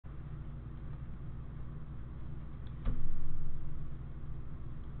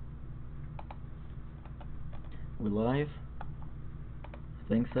We're live? I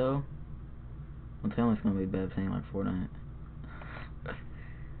think so. I'm telling you it's gonna be bad saying like Fortnite.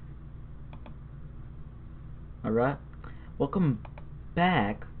 Alright. Welcome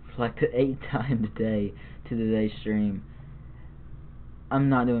back for like the 8th time today to today's stream. I'm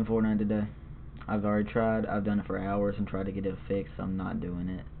not doing Fortnite today. I've already tried. I've done it for hours and tried to get it fixed. I'm not doing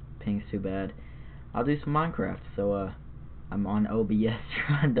it. Ping's too bad. I'll do some Minecraft. So I'm on OBS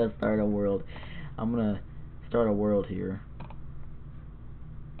trying to start a world. I'm gonna start a world here.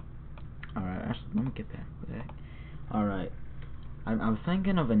 Alright, actually, let me get back with that. Alright. I'm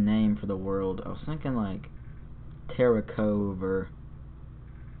thinking of a name for the world. I was thinking like Terra Cove or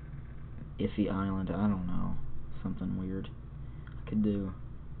Iffy Island. I don't know. Something weird. I could do.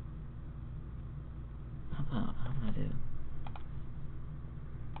 How about I do?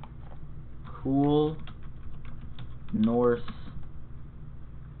 Cool Norse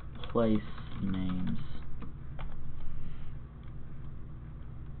place names.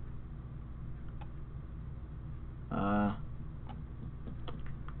 How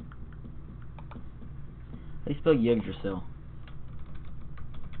do you spell Yggdrasil?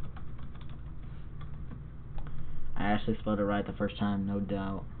 I actually spelled it right the first time, no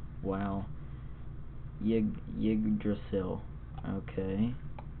doubt. Wow. Yggdrasil. Okay.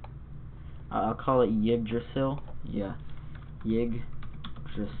 I'll call it Yggdrasil. Yeah.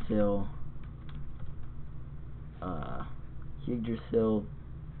 Yggdrasil. Yggdrasil.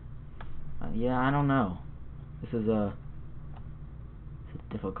 Yeah, I don't know. This is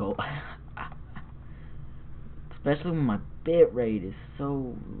difficult. Especially when my bit rate is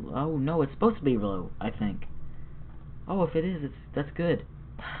so low. No, it's supposed to be low, I think. Oh, if it is, that's good.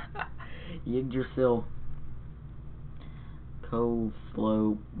 Yggdrasil. Cove,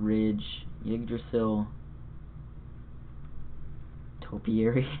 Float, Ridge, Yggdrasil,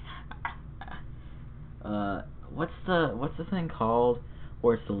 Topiary. What's the thing called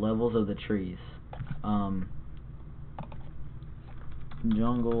where it's the levels of the trees?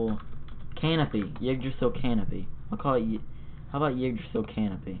 Jungle Canopy, Yggdrasil Canopy. I'll call it. How about Yggdrasil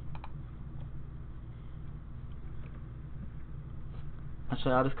Canopy?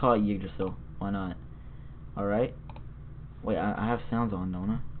 Actually, I'll just call it Yggdrasil. Why not? All right. Wait, I have sounds on, don't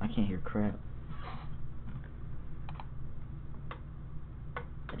I? I can't hear crap.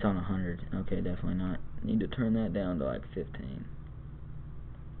 It's on 100. Okay, definitely not. Need to turn that down to like 15.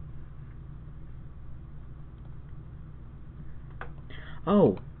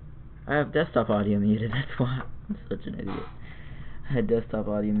 Oh! I have desktop audio muted, that's why. I'm such an idiot. I had desktop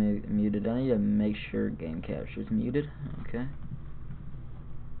audio muted. I need to make sure game capture is muted. Okay.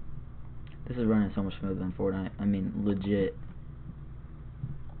 This is running so much smoother than Fortnite. I mean, legit.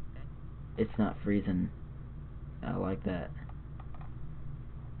 It's not freezing. I like that.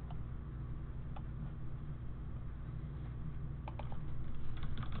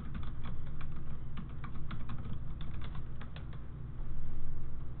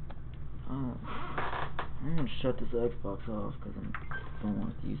 Oh, I'm gonna shut this Xbox off because I don't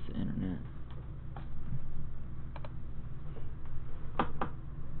want it to use the internet.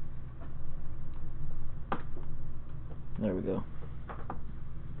 There we go.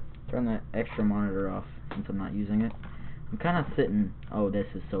 Turn that extra monitor off since I'm not using it. I'm kind of sitting. Oh, this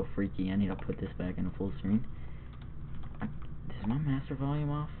is so freaky. I need to put this back into full screen. Is my master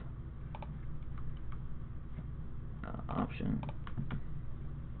volume off? Option.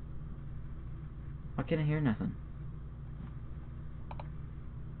 Why can't I hear nothing?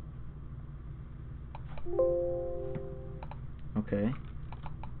 Okay.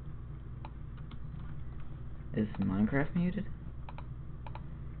 Is Minecraft muted?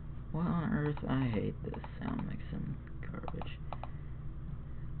 What on earth? I hate this sound mixing garbage.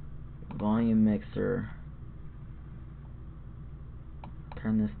 Volume mixer.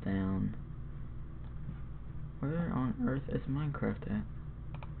 Turn this down. Where on earth is Minecraft at?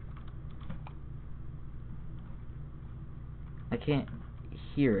 I can't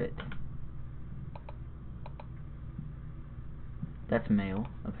hear it. That's male,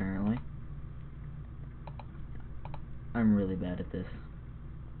 apparently. I'm really bad at this.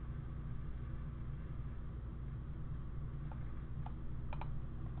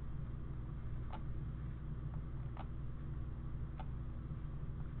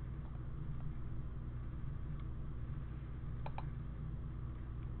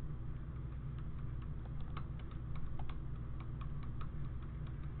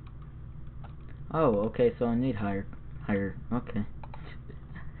 Oh, okay, so I need higher, okay.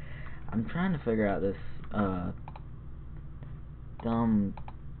 I'm trying to figure out this, dumb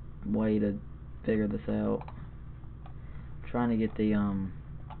way to figure this out. I'm trying to get the,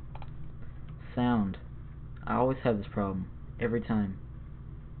 sound I always have this problem. Every time.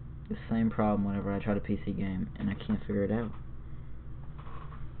 The same problem whenever I try to PC game, and I can't figure it out.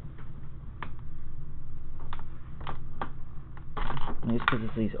 Maybe it's because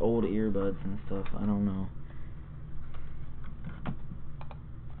it's these old earbuds and stuff. I don't know.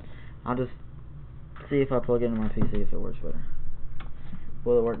 I'll just see if I plug it into my PC if it works better.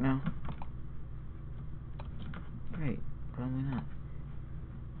 Will it work now? Great. Probably not.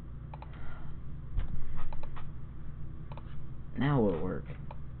 Now will it work?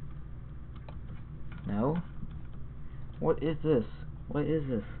 No? What is this? What is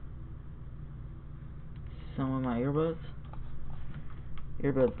this? Some of my earbuds?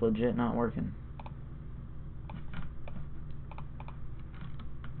 Earbuds legit not working.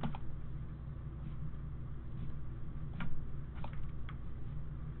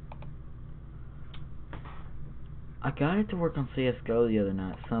 I got it to work on CSGO the other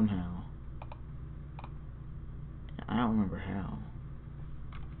night somehow. I don't remember how.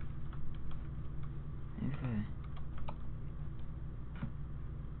 Okay.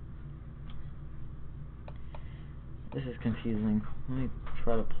 This is confusing. Let me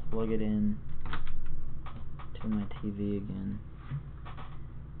try to plug it in to my TV again.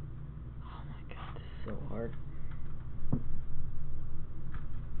 Oh my god, this is so hard.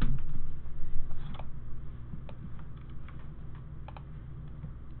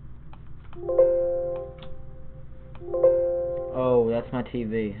 Oh, that's my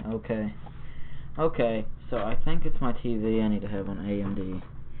TV. Okay. Okay, so I think it's my TV I need to have on AMD.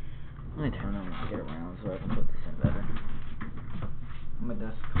 Let me turn on and get around so I can put this in better. My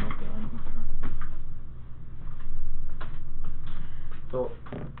desktop gun. So,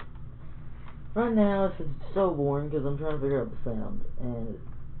 right now it's so boring because I'm trying to figure out the sound, and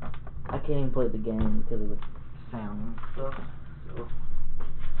I can't even play the game because of the sound and stuff. So.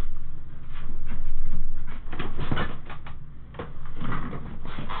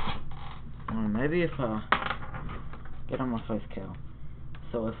 Maybe if I get on my face cal.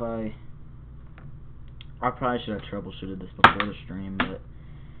 So if I probably should have troubleshooted this before the stream, but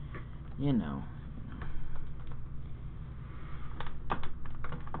you know.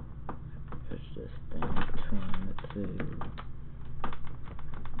 Push this thing between the two.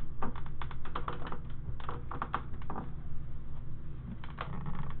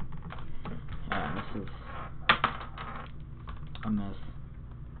 This is a mess.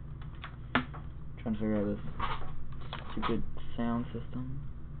 Trying to figure out this stupid sound system.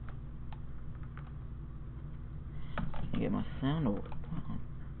 Can't get my sound to work.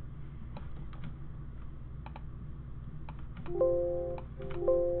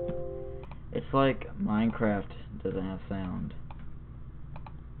 It's like Minecraft doesn't have sound.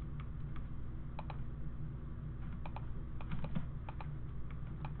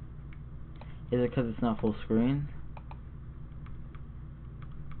 Is it because it's not full screen?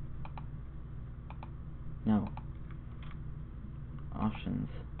 No. Options.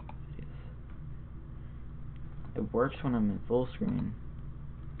 It works when I'm in full screen.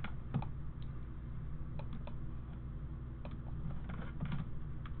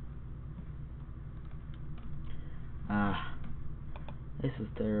 This is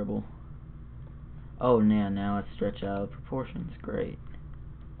terrible. Oh, now it's stretched out of proportions. Great.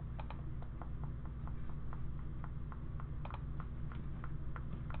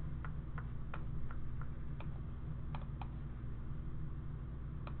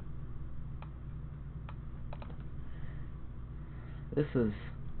 This is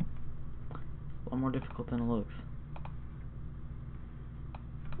a lot more difficult than it looks.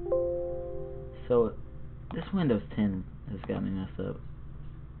 So, this Windows 10 has got me messed up.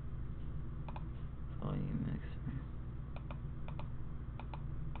 Volume mixer.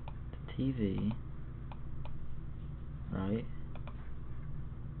 The TV. Right?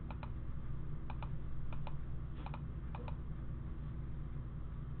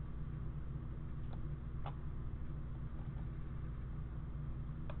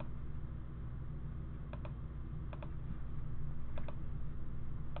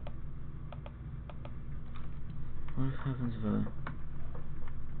 What happens if I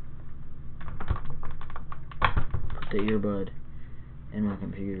put the earbud in my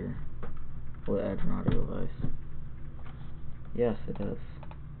computer? Will it add an audio device? Yes, it does.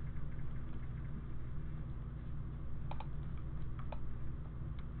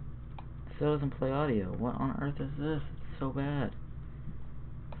 Still doesn't play audio. What on earth is this? It's so bad.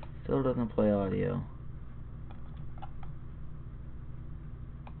 Still doesn't play audio.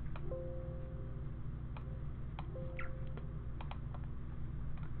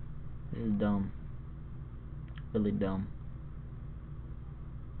 This is dumb. Really dumb.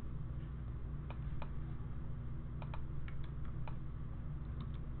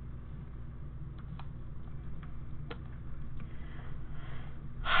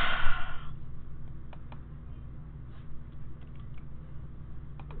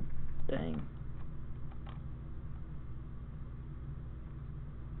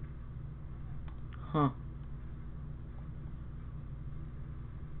 Huh.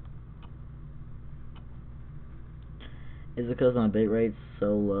 Is it because my bit rate's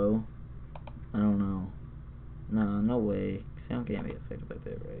so low? I don't know. No way. Sound can't be affected by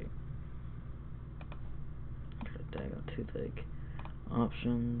bit rate. Try to tag on toothache.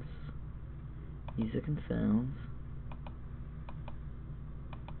 Options. Music and sounds.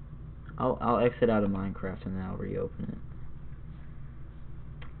 I'll exit out of Minecraft and then I'll reopen it.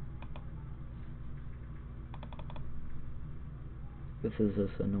 This is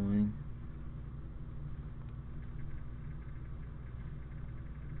just annoying.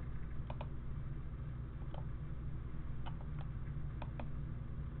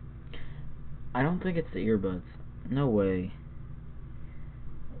 I don't think it's the earbuds. No way.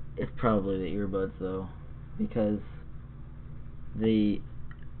 It's probably the earbuds though, because I don't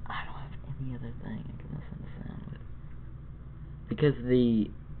have any other thing I can listen to sound with. Because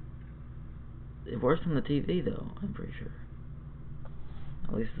it works on the TV though, I'm pretty sure.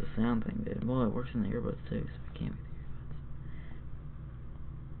 At least the sound thing did. Well, it works in the earbuds too, so it can't be the earbuds.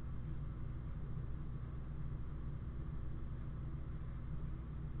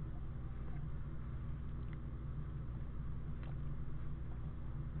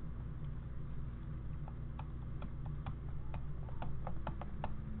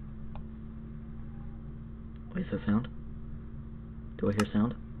 Wait, is that sound? Do I hear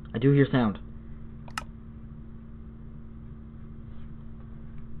sound? I do hear sound.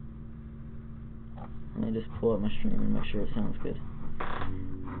 Let me just pull up my stream and make sure it sounds good.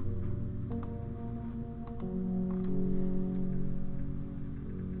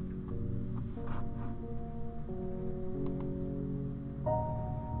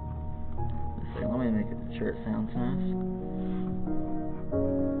 Let me make sure it sounds nice.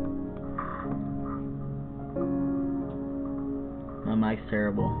 My mic's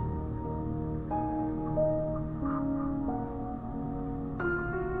terrible.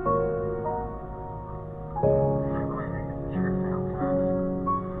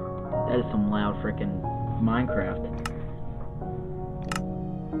 That is some loud frickin' Minecraft.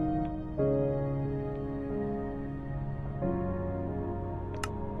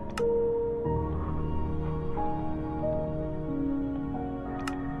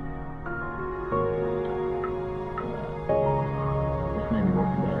 This may be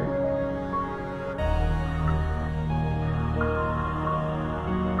working better.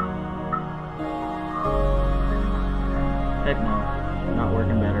 Heck no, not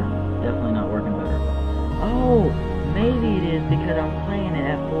working better. Definitely not working better. Oh, maybe it is because I'm playing it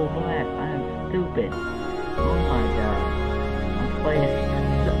at full blast. I'm stupid. Oh my god. I'm playing it like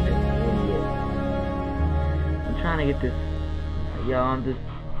such an idiot. I'm trying to get this... Y'all,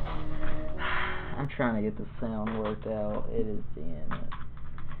 I'm trying to get the sound worked out. It is the end.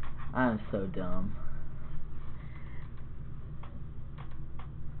 I'm so dumb.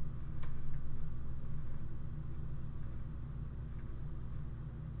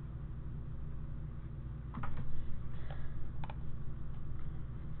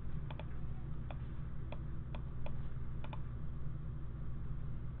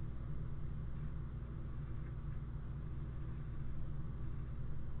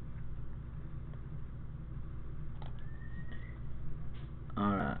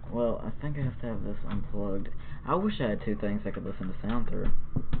 Alright, well, I think I have to have this unplugged. I wish I had two things I could listen to sound through.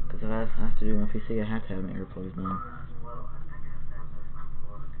 Because if I have to do my PC, I have to have my earplugs in.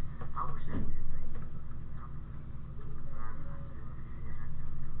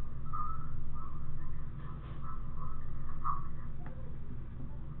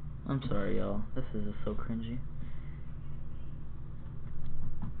 I'm sorry, y'all. This is just so cringy.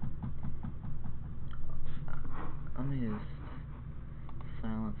 Let me just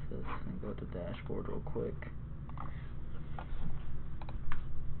silence this and go to the dashboard real quick.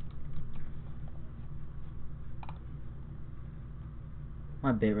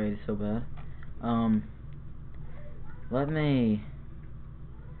 My bitrate is so bad. Let me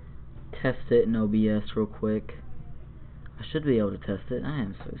test it in OBS real quick. I should be able to test it. I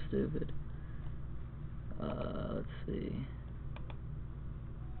am so stupid. Let's see.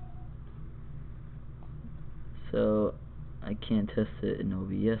 So, I can't test it in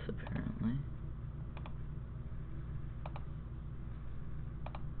OBS apparently.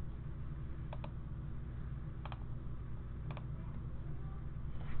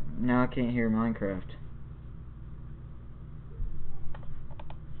 Now I can't hear Minecraft.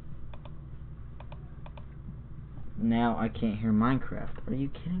 Now I can't hear Minecraft. Are you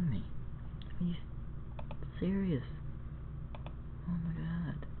kidding me? Are you serious? Oh my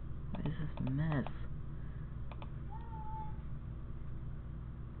god. What is this mess?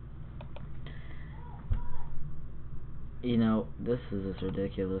 You know, this is just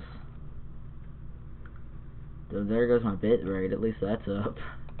ridiculous. So there goes my bit rate, at least that's up.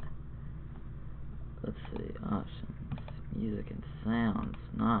 Let's see, options, music and sounds,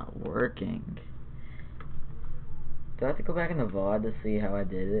 not working. Do I have to go back in the VOD to see how I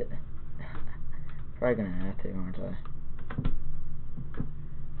did it? Probably gonna have to, aren't I?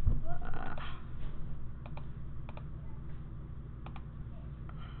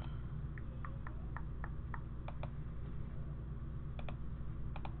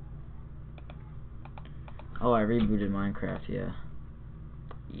 Oh, I rebooted Minecraft, yeah.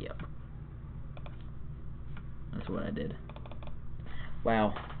 Yep. That's what I did.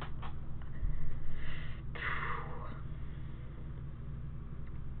 Wow.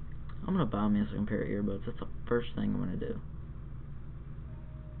 I'm gonna buy me some pair of earbuds. That's the first thing I'm gonna do.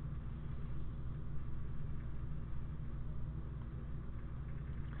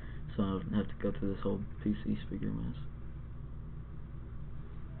 So I don't have to go through this whole PC speaker mess.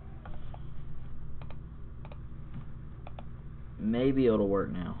 Maybe it'll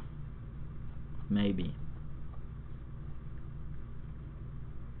work now. Maybe.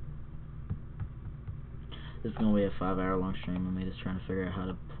 This is gonna be a 5-hour long stream of me just trying to figure out how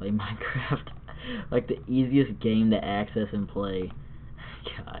to play Minecraft. Like the easiest game to access and play.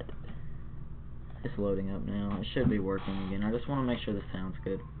 God. It's loading up now. It should be working again. I just want to make sure this sounds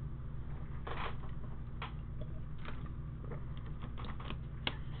good.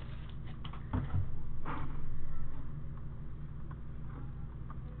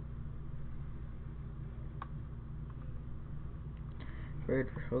 Prepared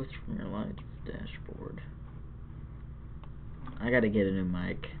for host from your live dashboard. I gotta get a new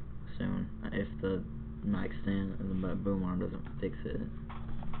mic soon. If the mic stand and the boom arm doesn't fix it.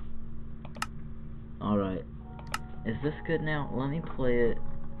 Alright. Is this good now? Let me play it.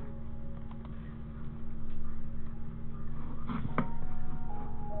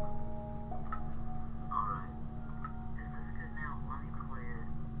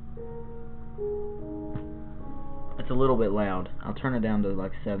 It's a little bit loud. I'll turn it down to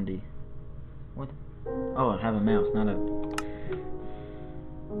like 70. What? Oh, I have a mouse, not a...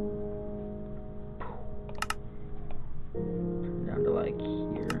 Down to like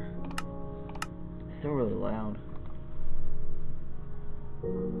here. It's still really loud.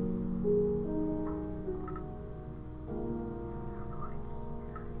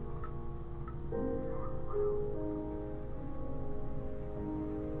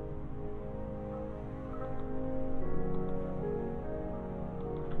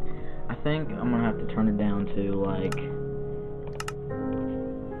 I think I'm gonna have to turn it down to like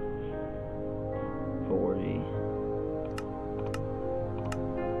 40.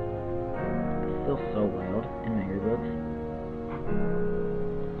 It's still so loud in my earbuds.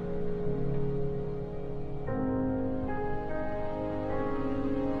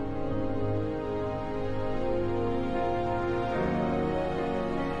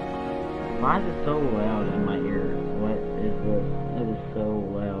 Why is it so loud in my ear? What is this? It is so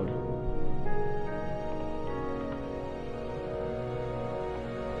loud.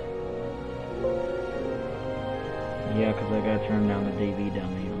 Yeah, because I gotta turn down the DV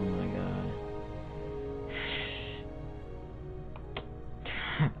dummy. Oh my god.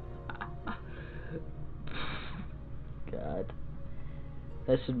 God.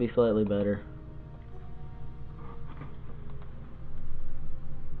 That should be slightly better.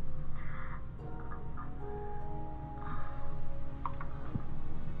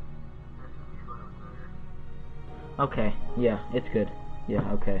 Okay, yeah, it's good.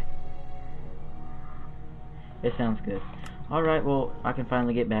 Yeah, okay. It sounds good. Alright, well, I can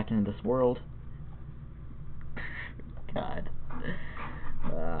finally get back into this world. God.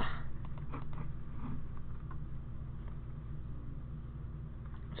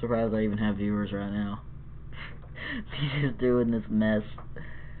 Surprised I even have viewers right now. He's just doing this mess.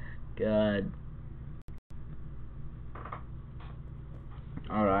 God.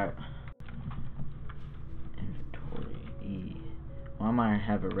 Alright. Inventory E. Why am I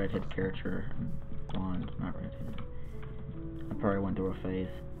have a redhead character? Blonde, not redhead. I probably went through a phase.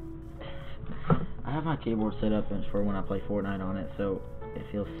 I have my keyboard set up for when I play Fortnite on it, so it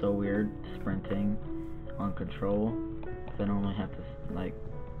feels so weird sprinting on control. I normally have to, like,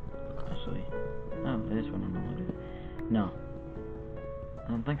 actually, oh, that is what I normally do. No,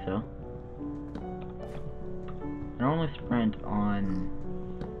 I don't think so. I normally sprint on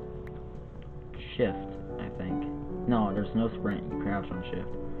shift, I think. No, there's no sprint, you crouch on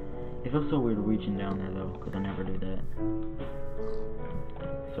shift. It feels so weird reaching down there though, because I never do that.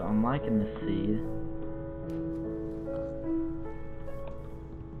 So I'm liking the seed.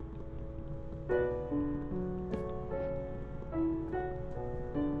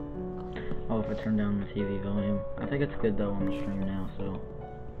 Oh, if I turn down the TV volume. I think it's good though on the stream now, so.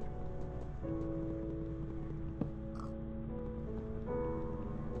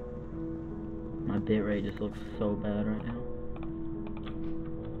 My bitrate just looks so bad right now.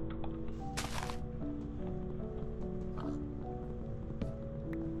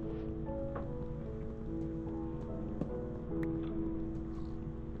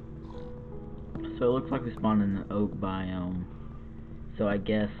 So it looks like we spawned in the oak biome. So I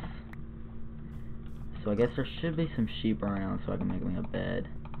guess there should be some sheep around so I can make me a bed.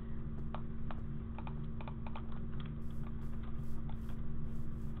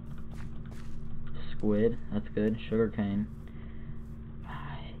 Squid, that's good. Sugarcane.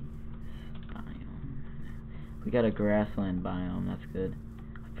 We got a grassland biome, that's good.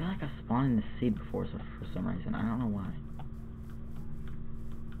 I feel like I spawned in the seed before so for some reason. I don't know why.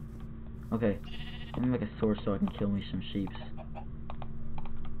 Okay, let me make a sword so I can kill me some sheeps.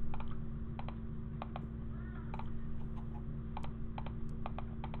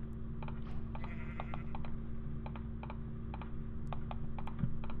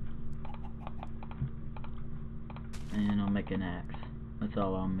 And I'll make an axe. That's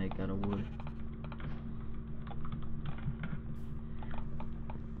all I'll make out of wood.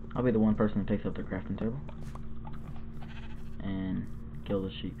 I'll be the one person who takes up the crafting table and kill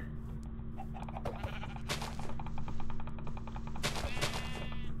the sheep.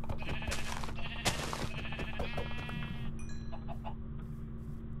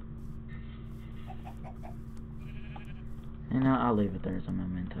 And I'll leave it there as a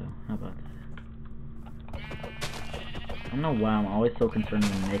memento. How about that? I don't know why I'm always so concerned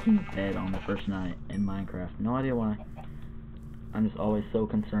with making a bed on the first night in Minecraft. No idea why. I'm just always so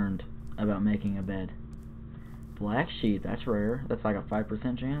concerned about making a bed. Black sheep, that's rare. That's like a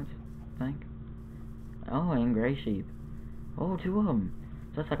 5% chance, I think. Oh, and gray sheep. Oh, 2 of them.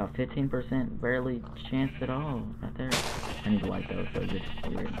 So that's like a 15% barely chance at all, right there. I need white though, so just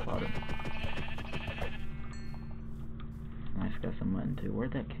be ready to slaughter. Nice, got some mutton too.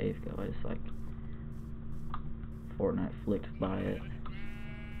 Where'd that cave go? I just like Fortnite flicked by it.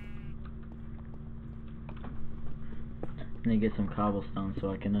 I need to get some cobblestone so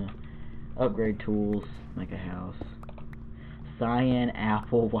I can upgrade tools, make a house. Cyan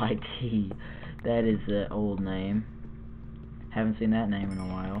Apple White Tea. That is an old name. Haven't seen that name in a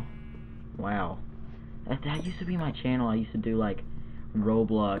while. Wow. That used to be my channel. I used to do like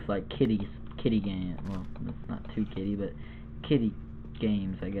Roblox, like kitty games. Well, that's not too kitty, but kitty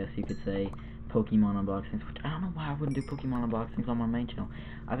games, I guess you could say. Pokemon unboxings, which I don't know why I wouldn't do Pokemon unboxings on my main channel.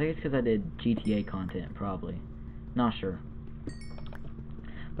 I think it's because I did GTA content, probably. Not sure.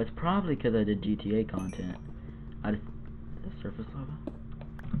 But it's probably because I did GTA content. Is that surface lava?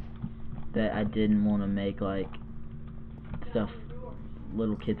 That I didn't want to make, like, stuff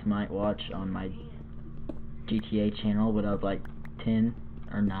little kids might watch on my GTA channel, but I was like 10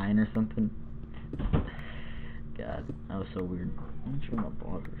 or 9 or something. God, that was so weird. I'm not sure my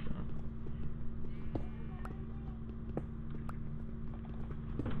bloggers up.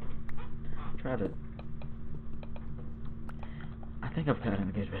 Try to. I think I've gotten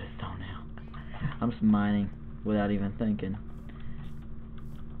a good bit of stone now. I'm just mining without even thinking.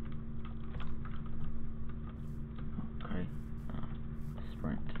 Okay,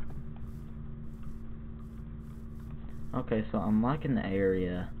 sprint. Okay, so I'm liking the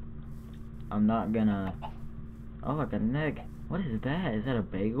area. I'm not gonna. Oh, I got an egg. What is that? Is that a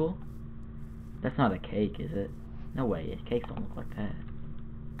bagel? That's not a cake, is it? No way. Cakes don't look like that.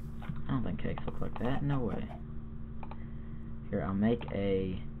 I don't think cakes look like that. No way. Here, I'll make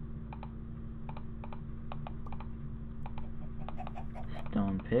a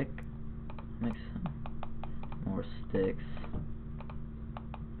stone pick. Make some more sticks.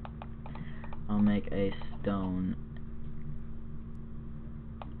 I'll make a stone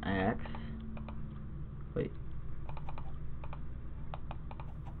axe. Wait.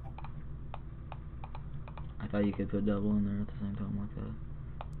 I thought you could put double in there at the same time like that.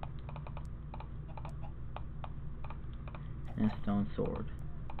 And a stone sword.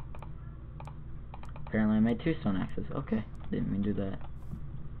 Apparently I made 2 stone axes. Okay, didn't mean to do that.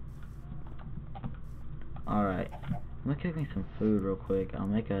 Alright, I'm gonna cook me some food real quick. I'll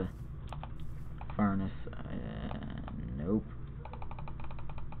make a furnace. Nope.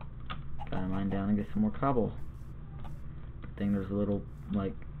 Gotta mine down and get some more cobble. Good thing there's a little,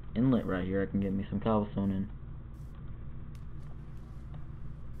 like, inlet right here I can get me some cobblestone in.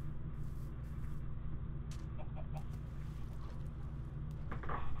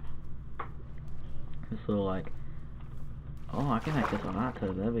 This little, like, oh, I can make this a hot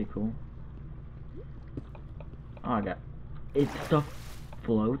tub, that'd be cool. Oh, stuff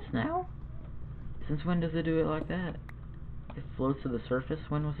floats now? Since when does it do it like that? It floats to the surface?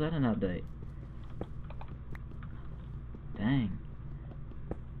 When was that an update? Dang.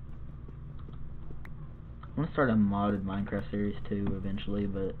 I'm gonna start a modded Minecraft series too eventually,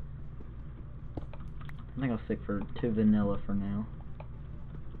 but I think I'll stick to vanilla for now.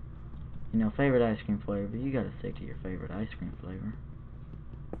 You know, favorite ice cream flavor, you gotta stick to your favorite ice cream flavor.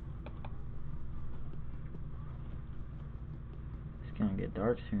 It's gonna get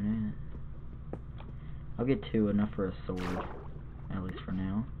dark soon, ain't it? I'll get 2, enough for a sword, at least for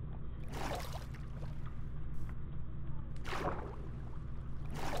now.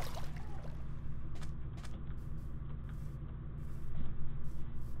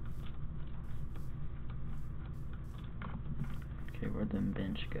 Okay, where'd the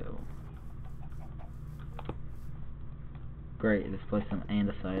bench go? Great, let's place some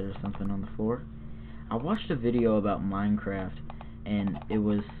andesite or something on the floor. I watched a video about Minecraft, and it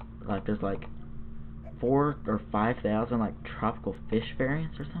was like there's like 4 or 5,000 like tropical fish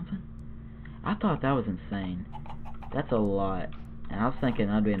variants or something. I thought that was insane. That's a lot, and I was thinking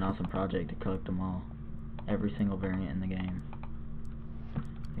that'd be an awesome project to collect them all, every single variant in the game. I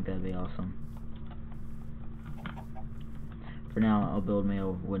think that'd be awesome. For now, I'll build me a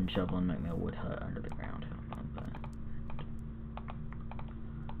wooden shovel and make me a wood hut under the ground.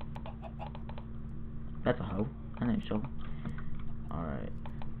 That's a hoe. I need a shovel. Alright.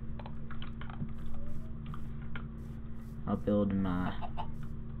 I'll build my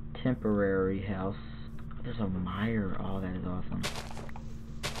temporary house. There's a mire. Oh, that is awesome.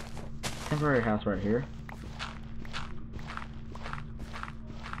 Temporary house right here.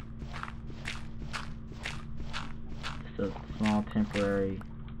 Just a small temporary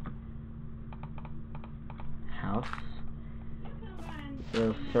house.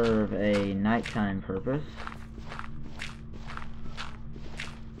 It'll serve a nighttime purpose.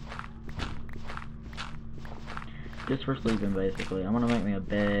 Just for sleeping, basically. I'm gonna make me a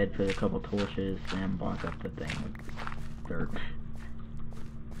bed, put a couple torches, and block up the thing with dirt.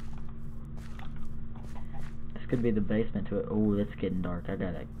 This could be the basement to it. Oh, it's getting dark. I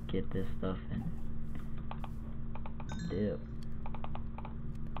gotta get this stuff and dip.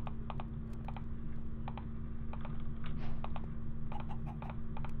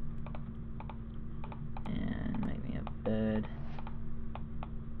 And make me a bed.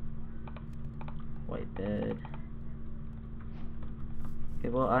 White bed. Okay,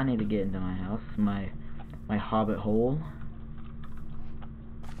 well, I need to get into my house, my hobbit hole.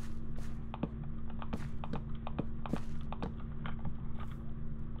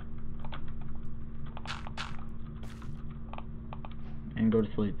 And go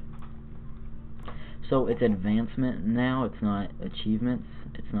to sleep. So it's advancement now, it's not achievements.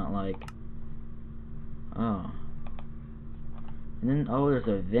 It's not like, oh. And then, oh, there's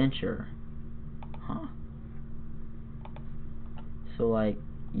adventure. Huh. So, like,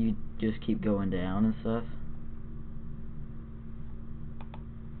 you just keep going down and stuff.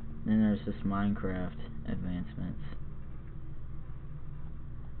 Then there's this Minecraft advancements.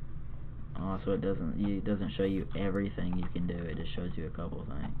 Oh, so it doesn't show you everything you can do. It just shows you a couple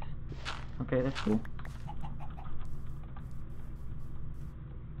things. Okay, that's cool.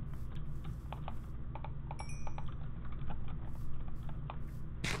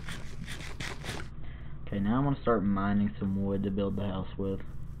 Okay, now I'm gonna start mining some wood to build the house with.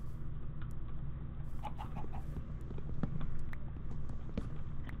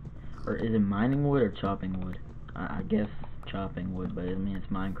 Or is it mining wood or chopping wood? I guess chopping wood, but I mean it's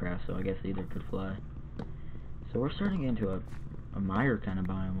Minecraft, so I guess either could fly. So we're starting to get into a mire kind of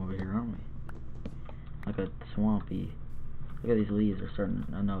biome over here, aren't we? Like a swampy. Look at these leaves, they're starting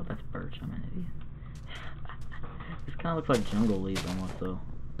to, oh no, that's birch, I'm an idiot. This kind of looks like jungle leaves almost, though.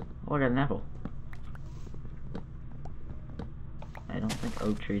 Oh, I got an apple. I don't think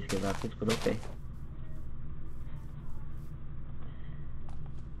oak trees give apples, but okay.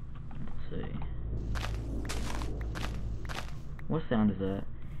 Let's see. What sound is that?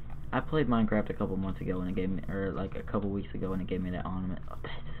 I played Minecraft a couple months ago and it gave me, or like a couple weeks ago, and it gave me that ominous. Oh, that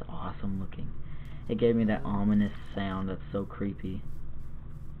is awesome looking. It gave me that ominous sound that's so creepy.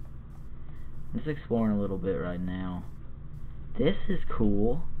 I'm just exploring a little bit right now. This is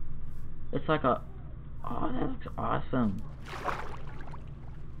cool. It's like a. Oh, that looks awesome.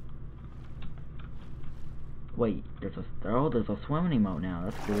 Wait, there's a swimming emote now.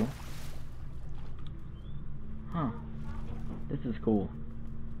 That's cool. Huh. This is cool.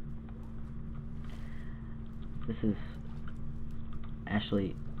 This is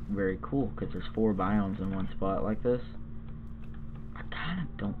actually very cool because there's 4 biomes in one spot like this. I kind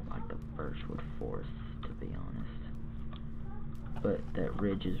of don't like the birchwood forest, to be honest. But that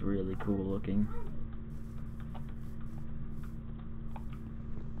ridge is really cool looking.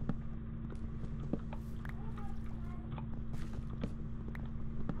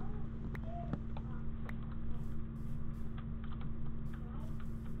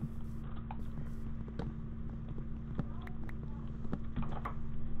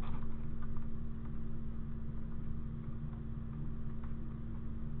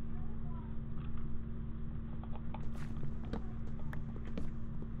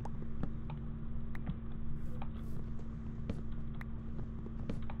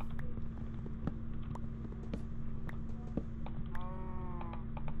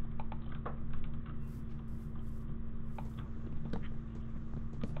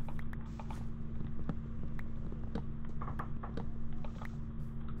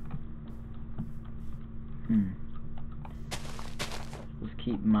 Let's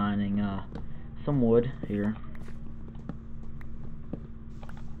keep mining some wood here.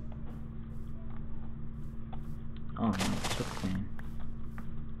 Oh no, sugarcane.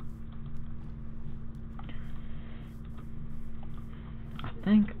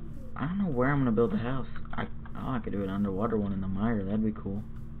 I don't know where I'm gonna build a house. I could do an underwater one in the mire. That'd be cool.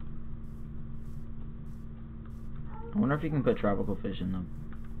 I wonder if you can put tropical fish in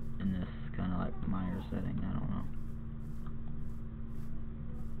this kind of like mire setting. I don't know.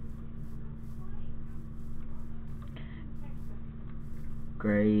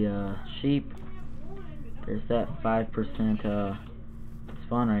 Gray sheep. There's that 5%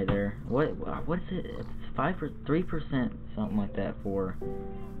 spawn right there. What is it? It's 3%, something like that for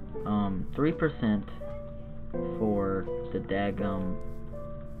 3% for the daggum.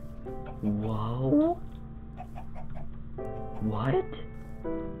 Whoa. What?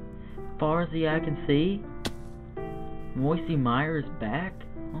 Far as the eye can see, Moisty Mire is back.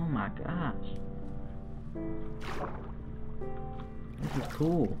 Oh my gosh. This is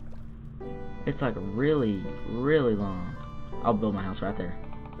cool. It's like really, really long. I'll build my house right there.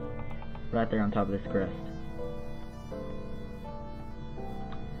 Right there on top of this crest.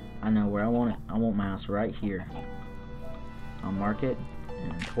 I know where I want it. I want my house right here. I'll mark it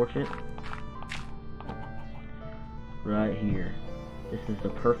and torch it. Right here. This is the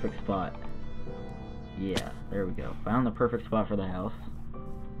perfect spot. Yeah, there we go. Found the perfect spot for the house.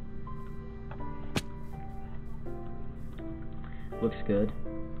 Looks good.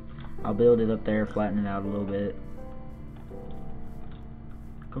 I'll build it up there, flatten it out a little bit.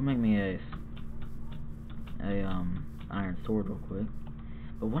 Go make me a iron sword real quick.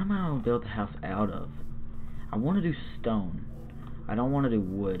 But what am I gonna build the house out of? I want to do stone. I don't want to do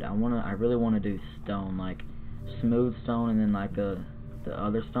wood. I really want to do stone, like smooth stone, and then like the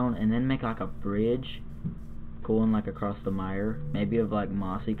other stone, and then make like a bridge going like across the mire, maybe of like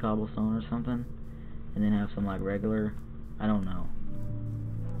mossy cobblestone or something, and then have some like regular. I don't know.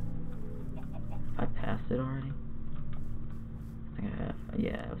 I passed it already? I think I have.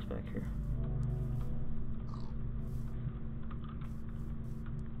 Yeah, it was back here.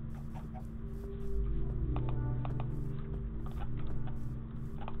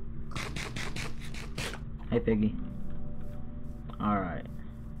 Hey, Piggy. Alright.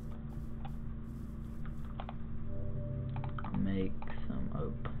 I'll make some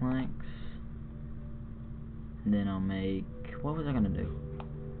oak planks. And then I'll make... What was I gonna do?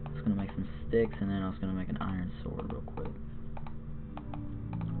 I was gonna make some sticks, and then I was gonna make an iron sword real quick.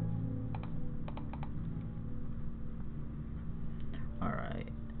 Alright.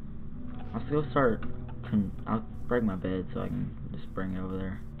 I'll go start... I'll break my bed so I can just bring it over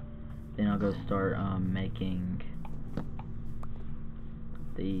there. Then I'll go start making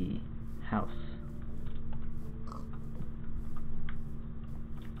the house.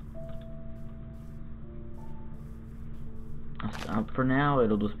 For now,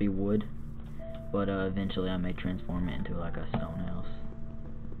 it'll just be wood, but eventually I may transform it into like a stone house.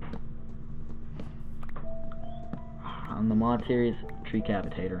 On the mod series, Tree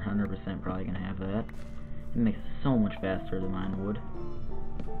Cavitator, 100% probably gonna have that. It makes it so much faster to mine wood.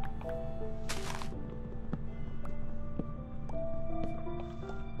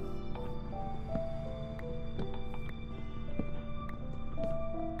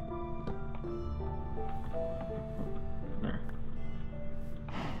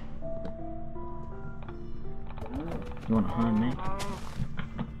 You wanna hunt me?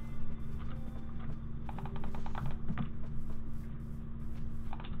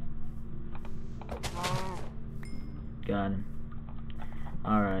 Got him.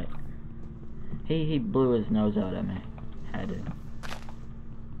 Alright. He blew his nose out at me. Had to.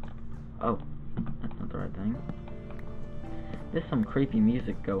 Oh, that's not the right thing. There's some creepy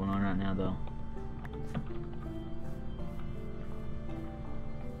music going on right now though.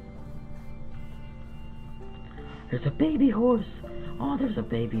 There's a baby horse! Oh, there's a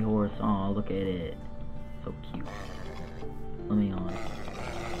baby horse. Oh, look at it. So cute. Let me on.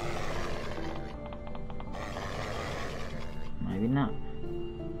 Maybe not.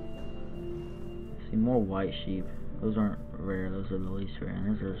 See more white sheep. Those aren't rare, those are the least rare.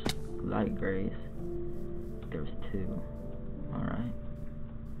 And those are light grays. There's 2. Alright.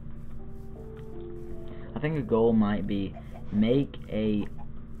 I think a goal might be make a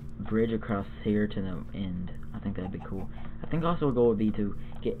bridge across here to the end. I think that'd be cool. I think also a goal would be to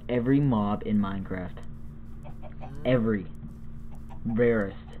get every mob in Minecraft. Every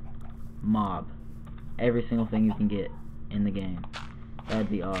rarest mob. Every single thing you can get in the game. That'd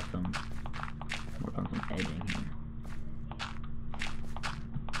be awesome. Work on some edging here.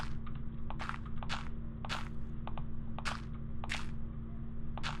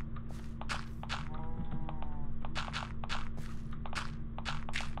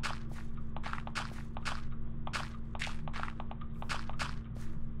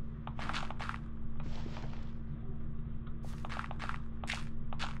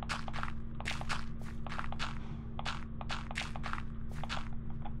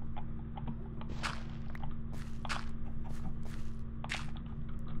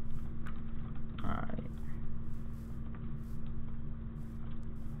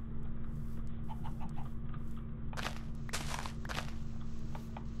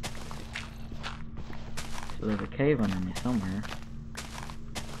 So there's a cave under me somewhere.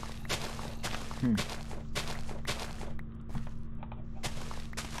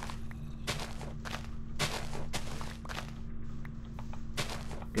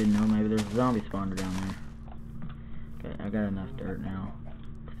 Good to know, maybe there's a zombie spawner down there. Okay, I got enough dirt now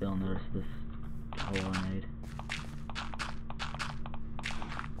to fill in the rest of this hole I made.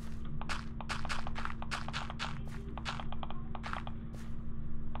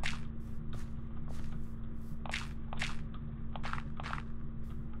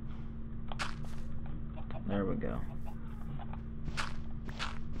 There we go.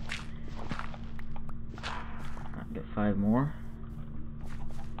 I'll get 5 more.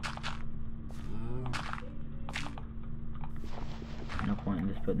 No point in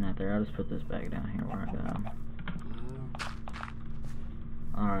just putting that there. I'll just put this back down here where I got them.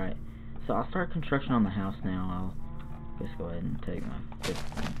 Alright, so I'll start construction on the house now. I'll just go ahead and take my 5th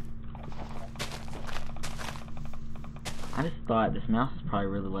thing. I just thought this mouse is probably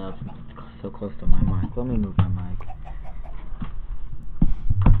really loud since it's so close to my mic. Let me move my mic.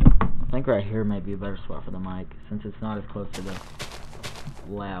 I think right here may be a better spot for the mic since it's not as close to the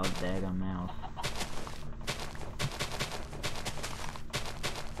loud daggone mouse.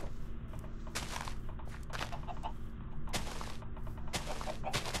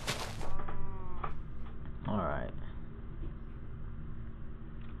 Alright.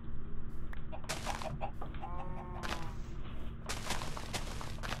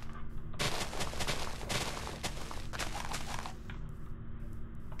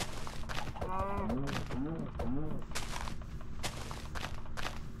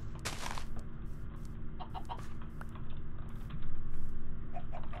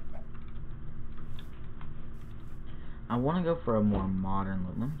 I want to go for a more modern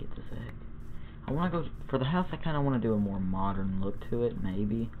look. Let me get this egg. I want to go for the house. I kind of want to do a more modern look to it.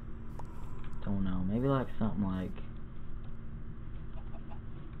 Maybe. Don't know. Maybe like something like.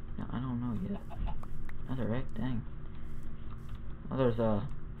 No, I don't know yet. Another egg. Dang. Oh, there's a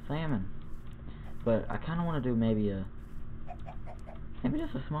salmon. But I kind of want to do maybe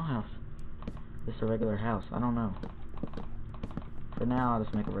just a small house. Just a regular house. I don't know. For now, I'll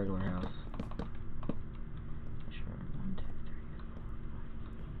just make a regular house.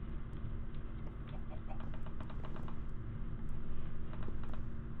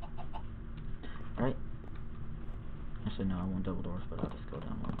 Right? Actually, no, I want double doors, but I'll just go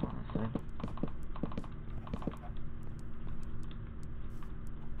down one on this side.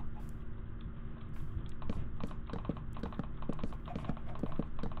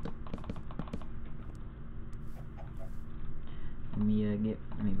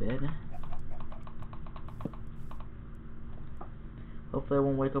 Let me bed. Hopefully I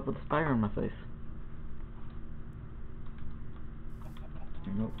won't wake up with a spider in my face.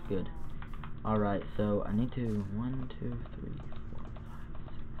 Nope, good. Alright, so I need to 1, 2, 3, 4,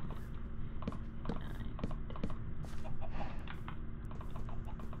 5, 6, 7, 8, 9.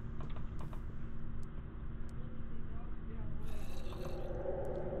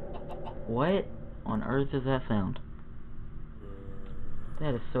 What on earth is that sound?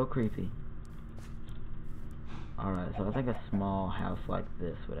 That is so creepy. Alright, so I think a small house like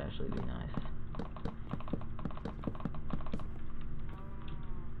this would actually be nice.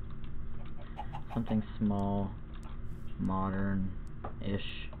 Something small,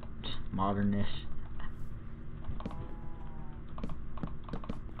 modern-ish. Modern-ish.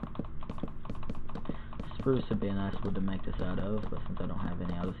 Spruce would be a nice wood to make this out of, but since I don't have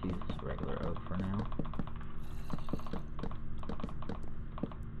any, I'll just use regular oak for now.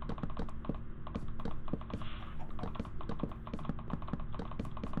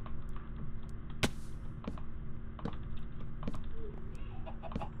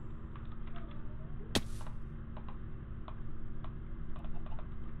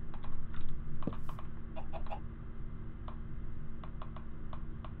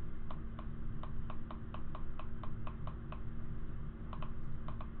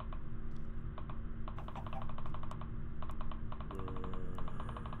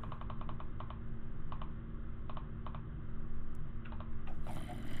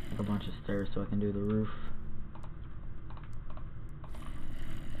 A bunch of stairs so I can do the roof.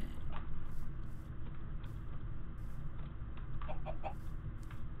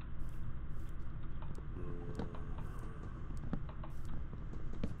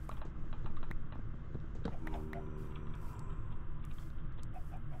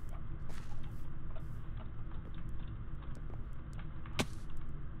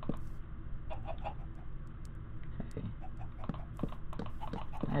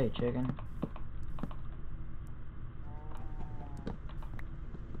 Hey, chicken.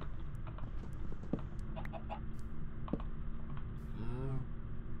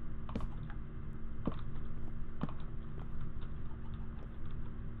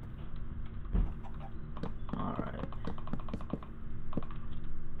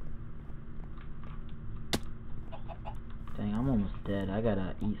 almost dead. I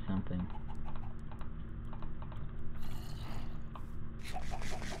gotta eat something.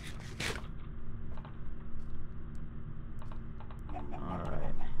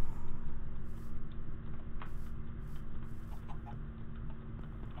 Alright.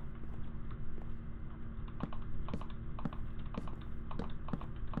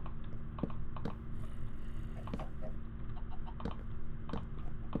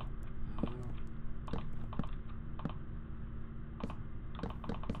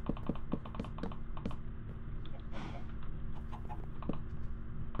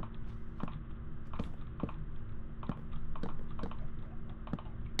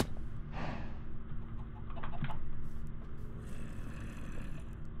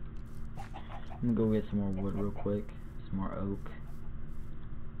 I'm gonna go get some more wood real quick. Some more oak.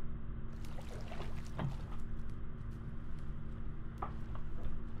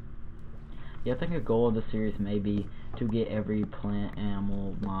 Yeah, I think a goal of the series may be to get every plant,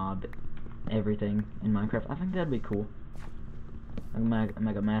 animal, mob, everything in Minecraft. I think that'd be cool. I can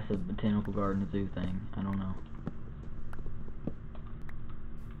make a massive botanical garden zoo thing. I don't know.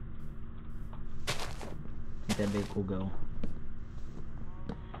 I think that'd be a cool goal.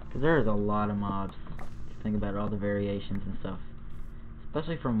 Because there's a lot of mobs. If you think about it, all the variations and stuff.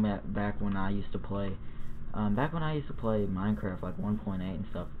 Especially from back when I used to play. Back when I used to play Minecraft, like 1.8 and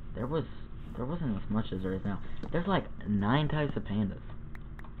stuff, there wasn't as much as there is now. There's like 9 types of pandas.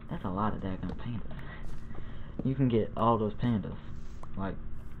 That's a lot of daggone pandas. You can get all those pandas. Like,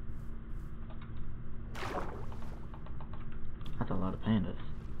 that's a lot of pandas.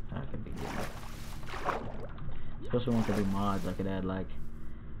 That could be good. Especially once I do mods, I could add like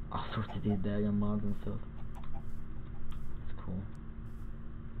all sorts of these daggone mods and stuff. That's cool.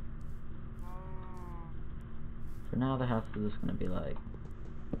 For now, the house is just gonna be like,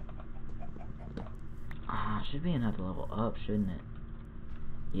 should be enough to level up, shouldn't it?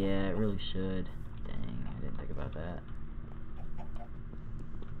 Yeah, it really should. Dang, I didn't think about that.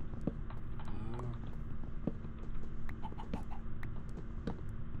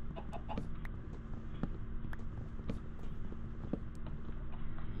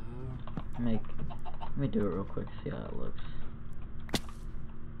 Let me do it real quick, see how it looks.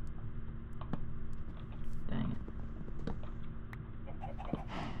 Dang it.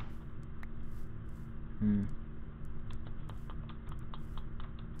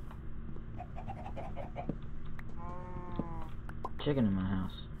 Chicken in my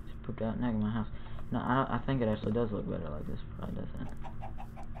house. Just put that neck in my house. No, I think it actually does look better like this. Probably doesn't.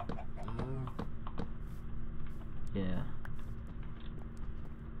 Yeah.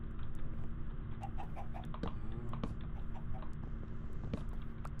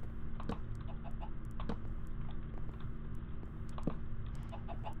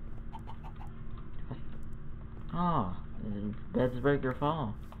 Oh, beds break or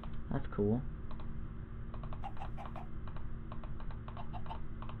fall. That's cool.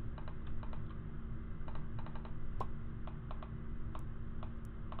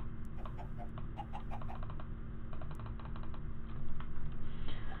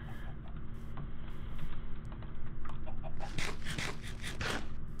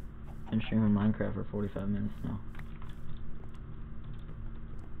 Been streaming Minecraft for 45 minutes now.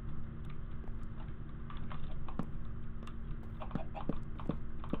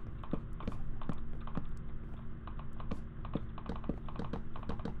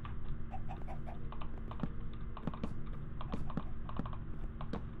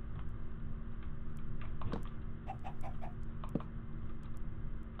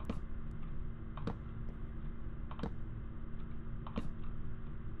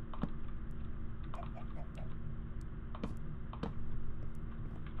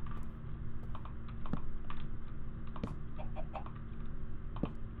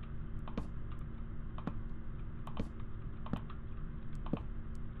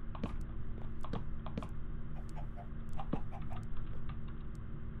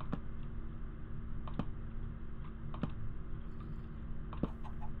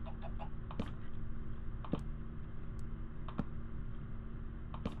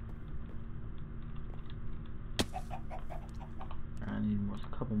 I need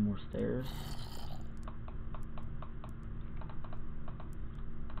a couple more stairs.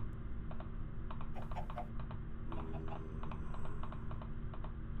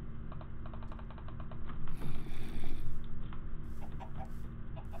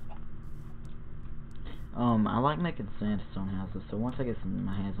 I like making sandstone houses, so once I get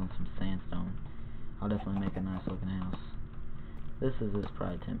my hands on some sandstone, I'll definitely make a nice looking house. This is just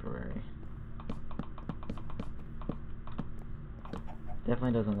probably temporary.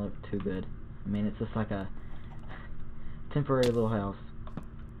 Definitely doesn't look too good. I mean, it's just like a Temporary little house.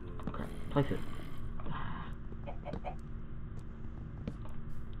 Crap. Place it.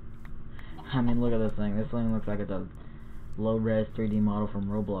 I mean, look at this thing. This thing looks like it's a low-res 3D model from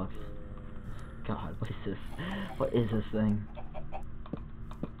Roblox. God, what is this? What is this thing?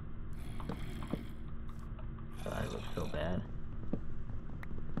 God, it looks so bad.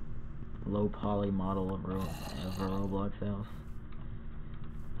 Low poly model of a Roblox house.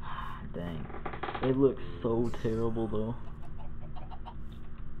 Dang. It looks so terrible though.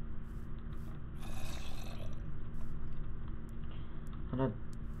 What I'd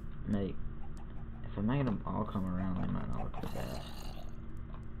make, if I make them all come around, they might not look as bad.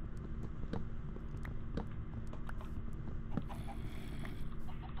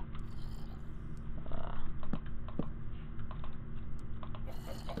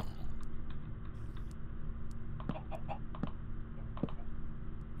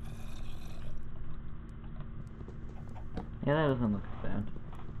 Yeah, that doesn't look as bad.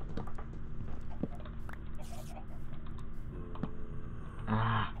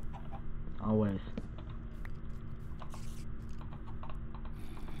 Ah, always.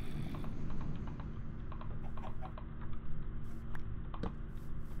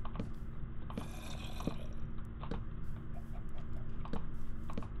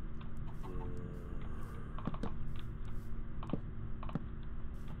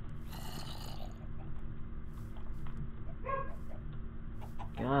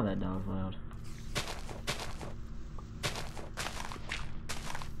 God, that dog's loud.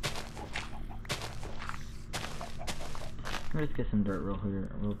 Let's just get some dirt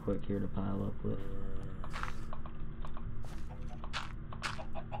real quick here to pile up with.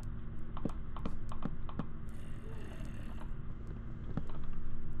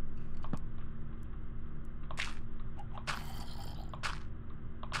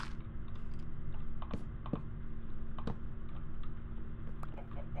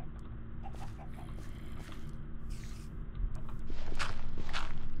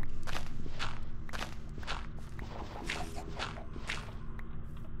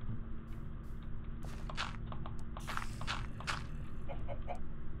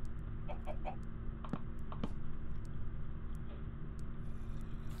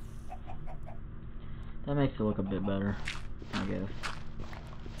 That makes it look a bit better, I guess.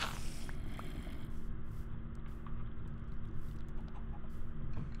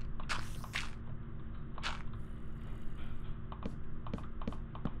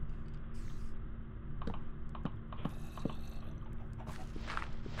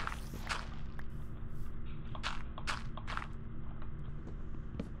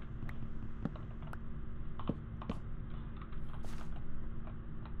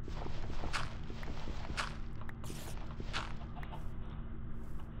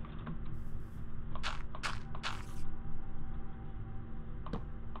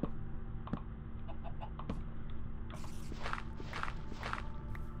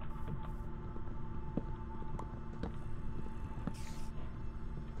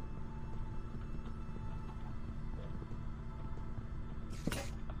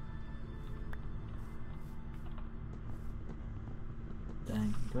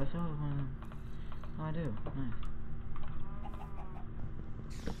 Dang, do I still have one? Oh, I do. Nice.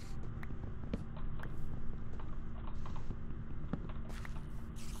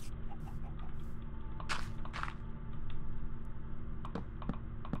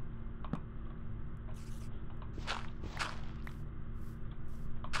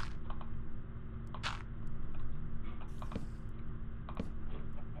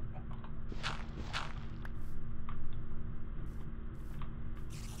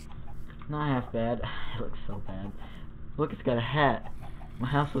 Not half bad. It looks so bad. Look, it's got a hat. My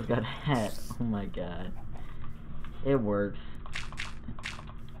house has got a hat. Oh my god. It works.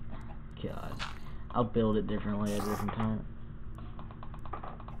 God. I'll build it differently at a different time.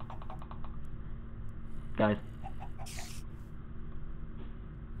 Guys.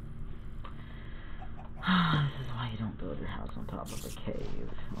 This is why you don't build your house on top of a cave.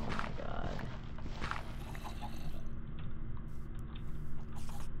 Oh my god.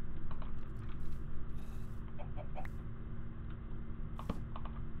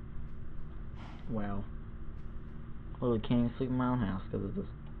 Wow. Literally can't even sleep in my own house because of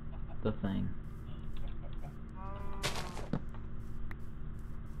the thing.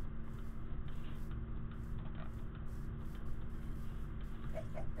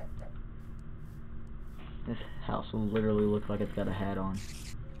 This house literally looks like it's got a hat on.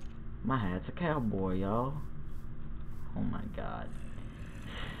 My hat's a cowboy, y'all. Oh my god.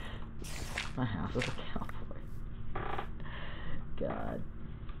 My house is a cowboy. God.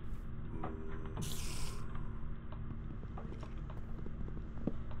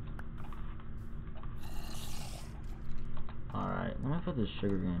 wonder if there's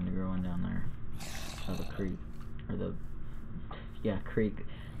sugar cane growing down there. Oh, the creek. Or the... Yeah, creek.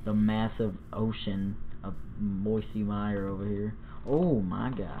 The massive ocean of Moisty Mire over here. Oh my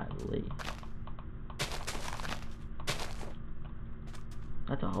golly.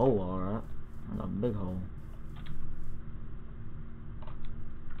 That's a hole, alright. That's a big hole.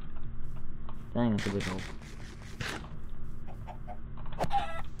 Dang, that's a big hole.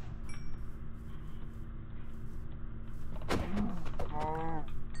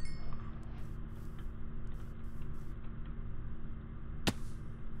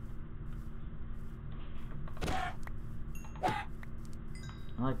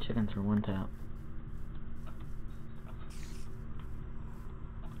 I like chickens for one tap.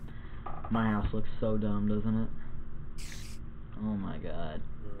 My house looks so dumb, doesn't it? Oh my god.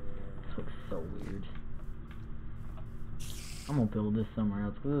 This looks so weird. I'm gonna build this somewhere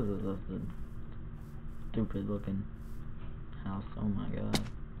else, because this is just a stupid looking house. Oh my god.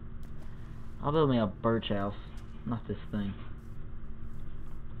 I'll build me a birch house, not this thing.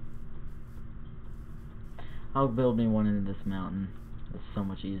 I'll build me one into this mountain. It's so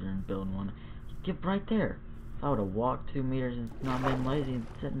much easier than building one. Get right there. If I would have walked 2 meters and not been lazy and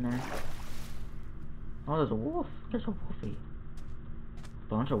sitting there. Oh, there's a wolf. There's a wolfie.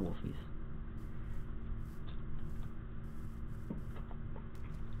 Bunch of wolfies.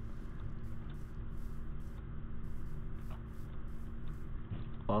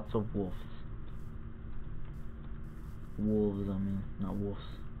 Lots of wolves. Wolves, I mean, not wolves.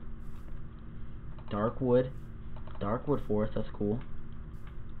 Dark wood. Dark wood forest, that's cool.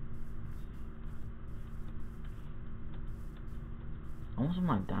 I want some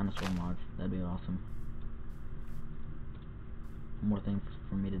like dinosaur mods. That'd be awesome. More things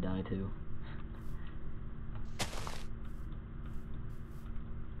for me to die to.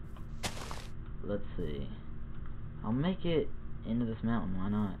 Let's see. I'll make it into this mountain. Why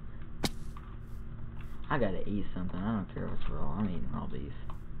not? I gotta eat something. I don't care what's raw. I'm eating raw beef.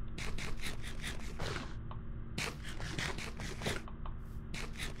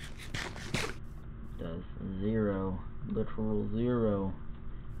 Does 0. Literal 0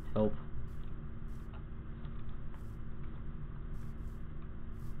 help.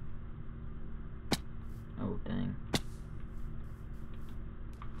 Oh dang.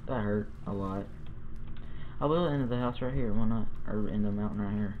 That hurt a lot. I'll build it into the house right here, why not? Or in the mountain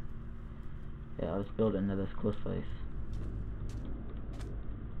right here. Yeah, I'll just build it into this cliff face.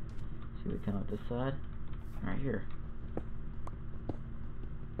 See, we come up this side. Right here.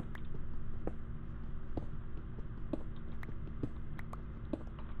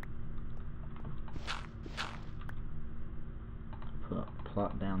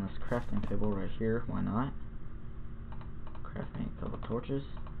 Plot down this crafting table right here, why not? Craft me a couple torches.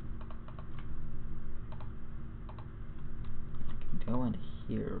 I can go into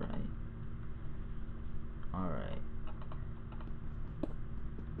here, right? Alright.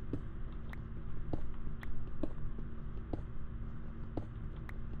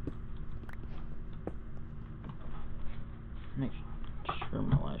 Make sure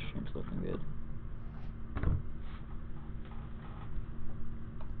my live stream's looking good.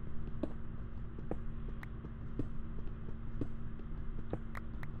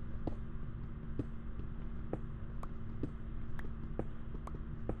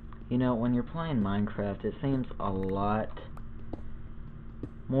 You know, when you're playing Minecraft, it seems a lot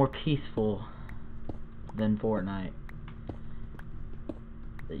more peaceful than Fortnite.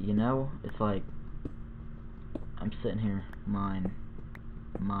 You know, it's like I'm sitting here, mine,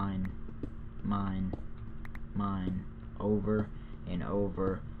 over and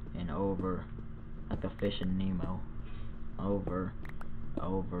over and over, like a fish in Nemo, over,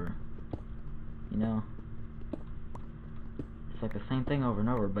 you know. It's like the same thing over and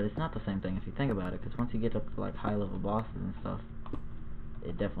over, but it's not the same thing if you think about it, because once you get up to like high level bosses and stuff,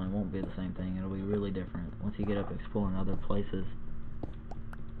 it definitely won't be the same thing. It'll be really different once you get up exploring other places.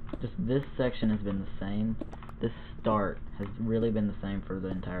 Just this section has been the same. This start has really been the same for the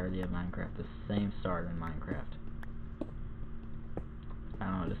entirety of Minecraft. The same start in Minecraft. I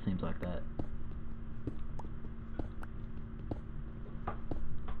don't know, it just seems like that.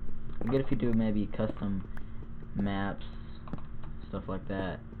 I get if you do maybe custom maps, stuff like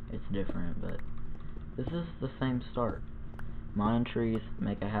that, it's different, but this is the same start. Mine trees,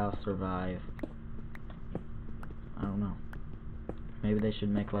 make a house, survive. I don't know. Maybe they should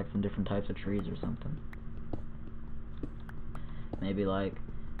make like some different types of trees or something. Maybe like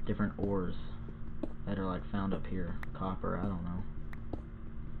different ores that are like found up here. Copper, I don't know.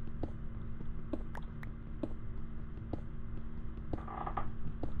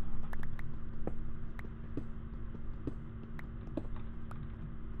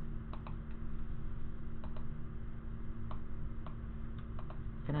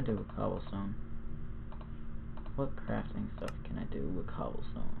 can I do with cobblestone? What crafting stuff can I do with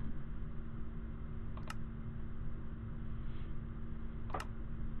cobblestone?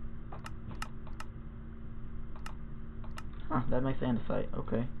 Huh, that makes andesite.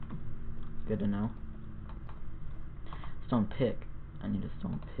 Okay. Good to know. Stone pick. I need a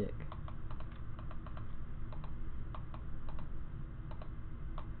stone pick.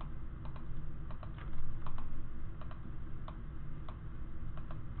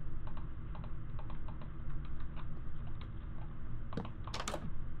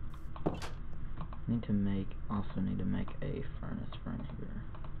 Also need to make a furnace for in here.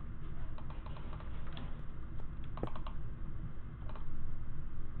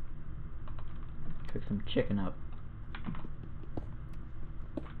 Cook some chicken up.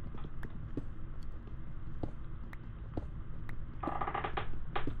 I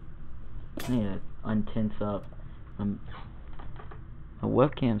need to untense up. My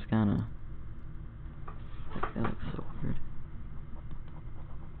webcam's kinda... That looks so weird.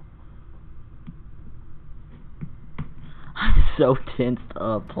 I'm so tensed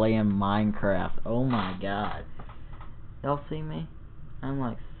up playing Minecraft. Oh my god. Y'all see me? I'm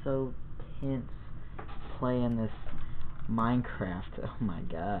like so tense playing this Minecraft. Oh my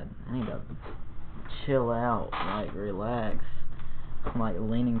god. I need to chill out, like relax. I'm like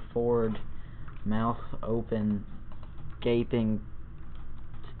leaning forward, mouth open, gaping,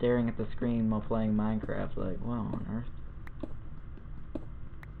 staring at the screen while playing Minecraft. Like, what on earth?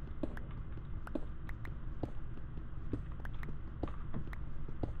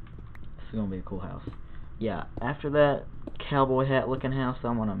 This is gonna be a cool house. Yeah, after that cowboy hat looking house,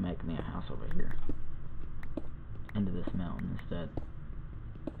 I'm gonna make me a house over here. Into this mountain instead.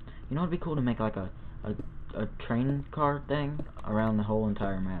 You know, it'd be cool to make like a train car thing around the whole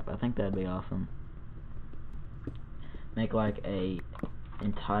entire map. I think that'd be awesome. Make like a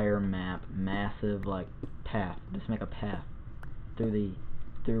entire map, massive like path. Just make a path through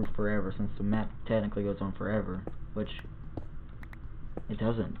forever, since the map technically goes on forever, which it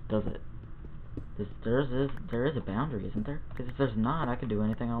doesn't, does it? There is a boundary, isn't there? Because if there's not, I could do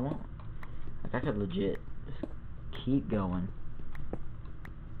anything I want. Like I could legit just keep going.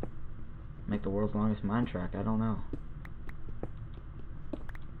 Make the world's longest mine track, I don't know.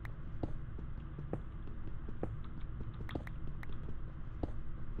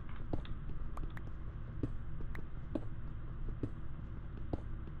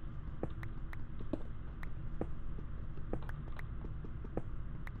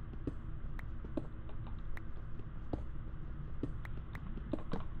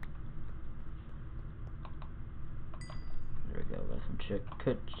 There we go, got some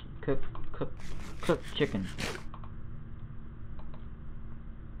cooked chicken.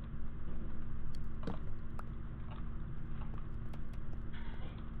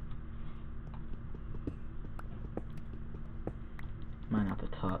 Mine out the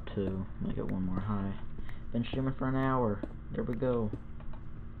top too. Make it one more high. Been streaming for an hour. There we go.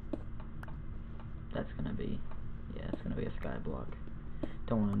 That's gonna be, yeah, it's gonna be a sky block.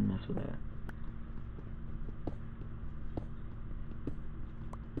 Don't want to mess with that.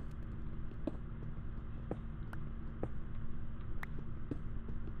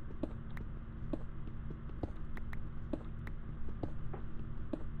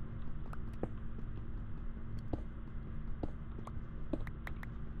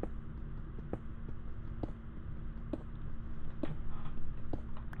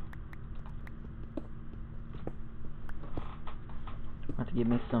 Have to give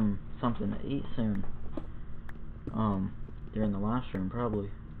me something to eat soon. During the live stream probably.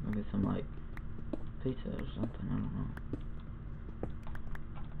 Maybe some like pizza or something, I don't know.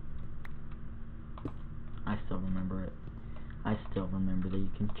 I still remember it. I still remember that you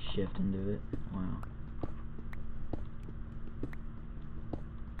can shift and do it. Wow.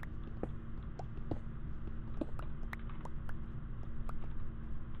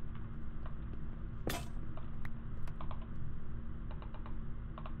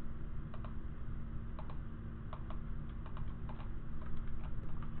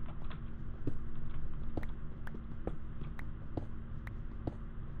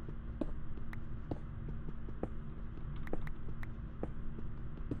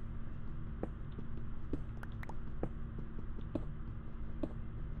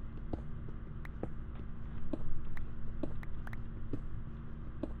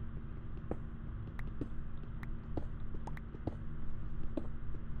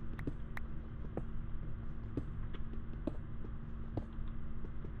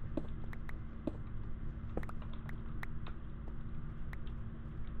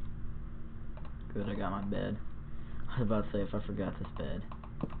 Good, I got my bed. I was about to say if I forgot this bed.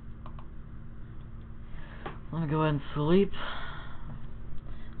 Let me go ahead and sleep.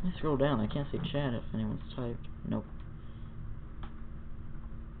 Let me scroll down. I can't see chat if anyone's typed. Nope.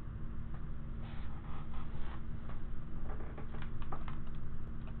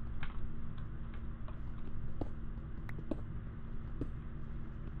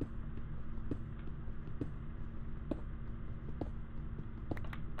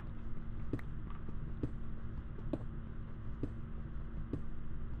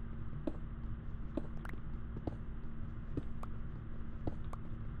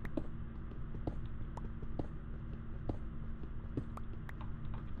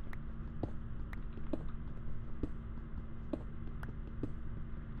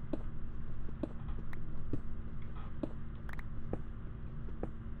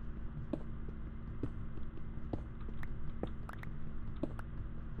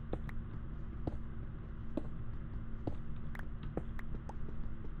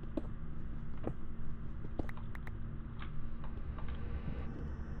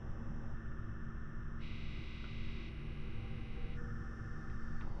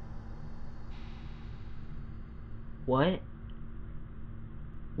 What?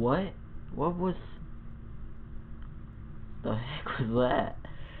 What? What was... the heck was that?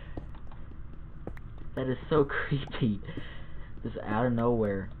 That is so creepy. Just out of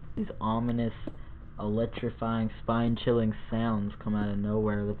nowhere. These ominous, electrifying, spine-chilling sounds come out of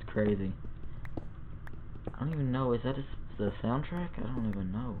nowhere. That's crazy. I don't even know. Is that the soundtrack? I don't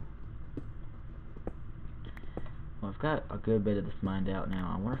even know. Well, I've got a good bit of this mined out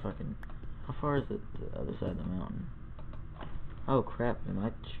now. I wonder if I can... How far is it to the other side of the mountain? Oh crap, did my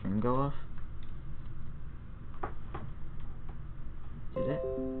stream go off? Did it?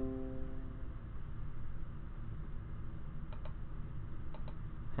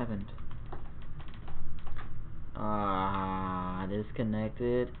 Happened.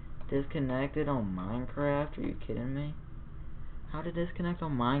 Disconnected. Disconnected on Minecraft? Are you kidding me? How did this connect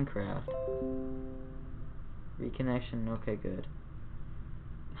on Minecraft? Reconnection, okay, good.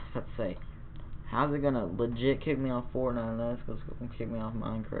 Let's say, how's it gonna legit kick me off Fortnite? That's gonna kick me off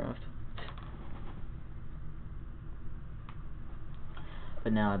Minecraft.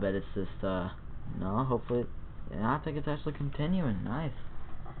 But now I bet it's just, no, hopefully, yeah, I think it's actually continuing. Nice.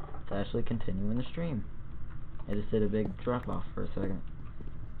 It's actually continuing the stream. It just did a big drop off for a second.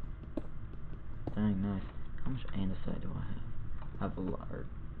 Dang, nice. How much andesite do I have? I have a lot.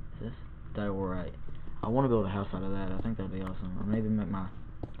 Is this? Diorite. I want to build a house out of that. I think that'd be awesome. Or maybe make my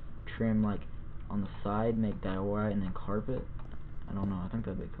trim, like, on the side, make diorite and then carpet. I don't know. I think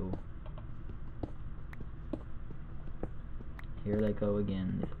that'd be cool. Here they go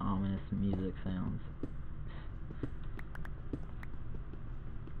again. These ominous music sounds.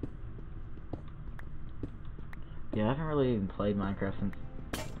 Yeah, I haven't really even played Minecraft since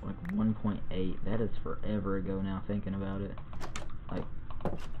like 1.8. That is forever ago now, thinking about it.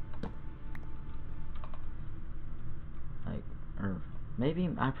 Or maybe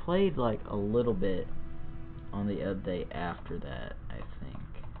I played like a little bit on the update after that, I think.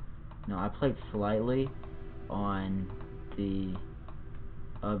 No, I played slightly on the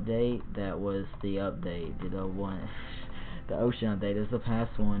update that was the update, the one, the ocean update is the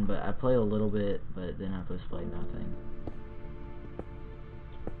past one, but I played a little bit, but then I just played nothing.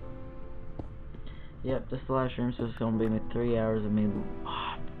 Yep, this last stream so it's gonna be 3 hours of me.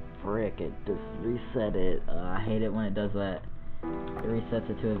 Oh, frick, it just reset it. I hate it when it does that. It resets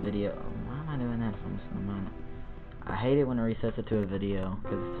it to a video. Why am I doing that if I'm just gonna mine it? I hate it when it resets it to a video,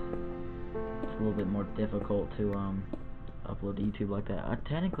 because it's a little bit more difficult to upload to YouTube like that.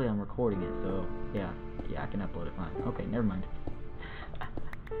 Technically I'm recording it, so yeah, I can upload it fine. Okay, never mind.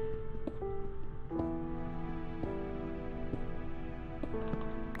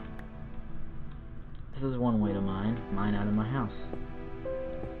 This is one way to mine out of my house.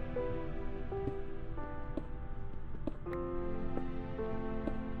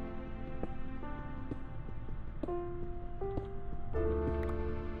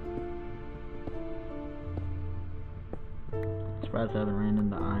 Surprised I haven't ran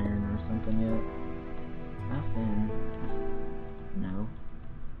into iron or something yet. Nothing. No.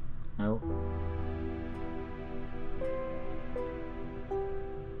 No.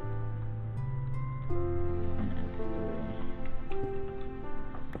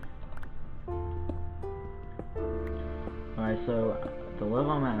 Alright, so the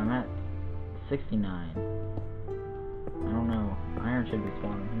level I'm at 69. I don't know. Iron should be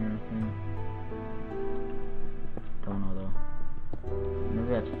spawning here, I think. Don't know though.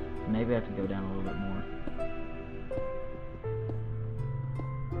 Maybe I have to go down a little bit more.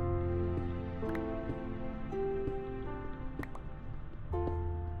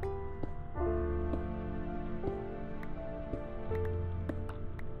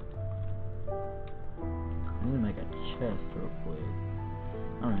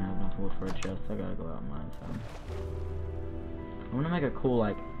 for a chest. I gotta go out and mine some. I'm gonna make a cool,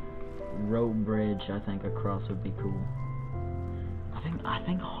 like, rope bridge, I think, across would be cool. I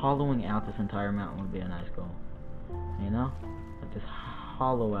think hollowing out this entire mountain would be a nice goal. You know? Like, just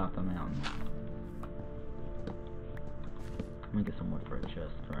hollow out the mountain. Let me get some wood for a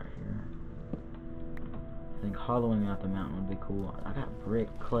chest right here. I think hollowing out the mountain would be cool. I got brick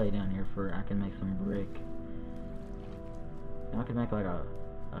clay down here for, I can make some brick. I could make like a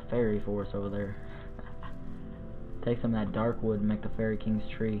fairy forest over there. Take some of that dark wood and make the Fairy King's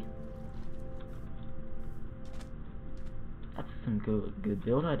tree. That's some good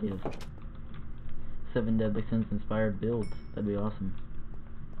build ideas. 7 Deadly Sins inspired builds. That'd be awesome.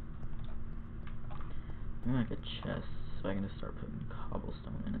 I'm gonna make a chest so I can just start putting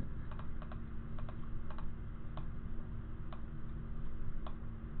cobblestone in it.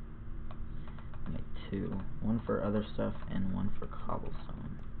 Make 2. 1 for other stuff and 1 for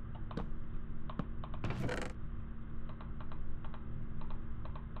cobblestone.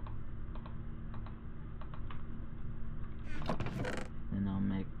 And I'll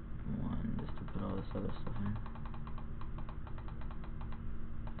make 1 just to put all this other stuff in.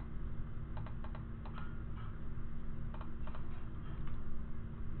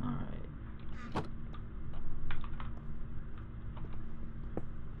 Alright.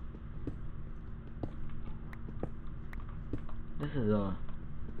 This is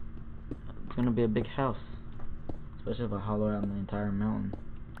it's gonna be a big house. Especially if I hollow out the entire mountain.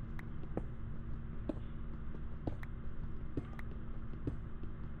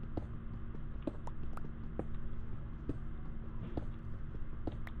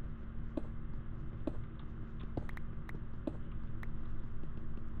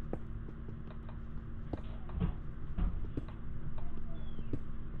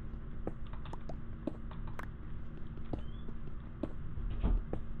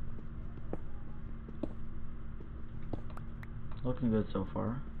 Looking good so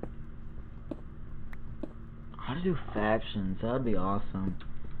far. How to do factions? That would be awesome.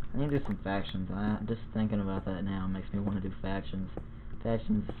 I need to do some factions. Just thinking about that now makes me want to do factions.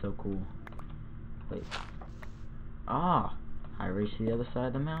 Factions is so cool. Wait. Ah! I reached the other side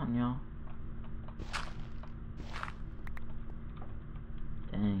of the mountain, y'all.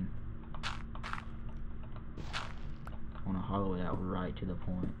 Dang. I want to hollow it out right to the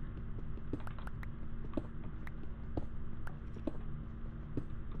point.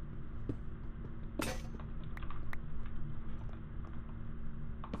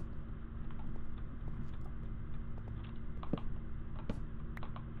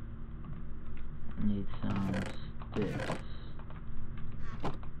 Need some sticks.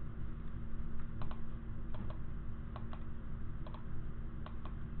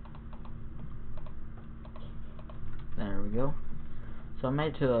 There we go. So I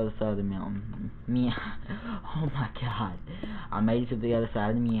made it to the other side of the mountain. Oh my god. I made it to the other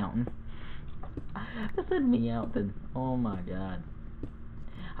side of the mountain. I said meowton. Oh my god.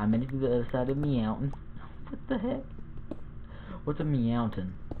 I made it to the other side of the mountain. What the heck? What's a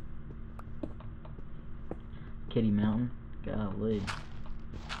meowton? Kitty Mountain? Golly.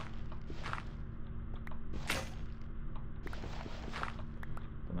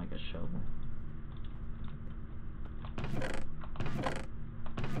 I'll make a shovel.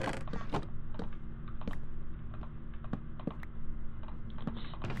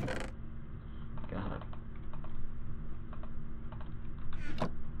 God.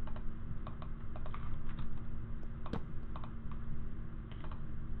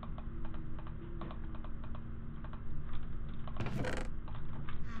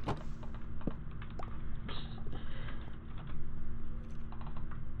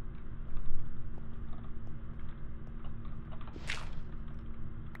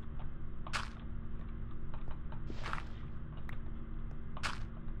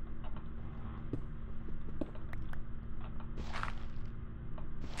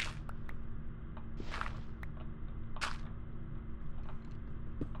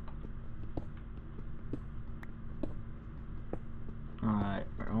 Alright,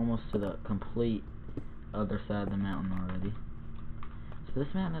 we're almost to the complete other side of the mountain already. So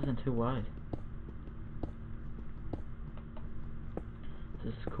this mountain isn't too wide.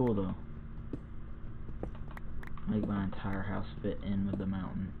 This is cool though. Make my entire house fit in with the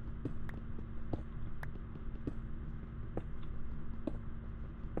mountain.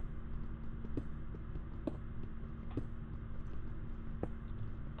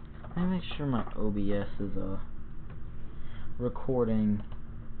 Let me make sure my OBS is recording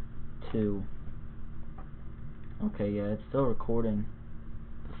too. Okay, yeah, it's still recording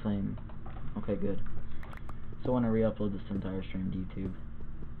the same. Okay, good. So when I re-upload this entire stream to YouTube,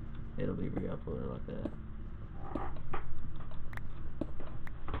 it'll be re-uploaded like that.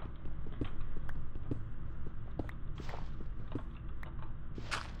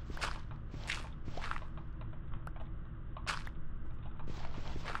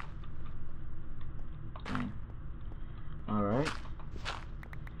 Alright.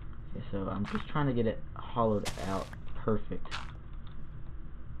 Okay, so I'm just trying to get it hollowed out perfect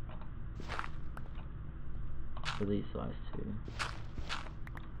for these last two.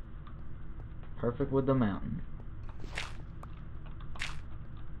 Perfect with the mountain.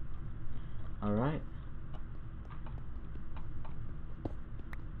 Alright.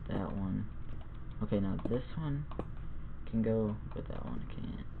 That one. Okay, now this one can go, but that one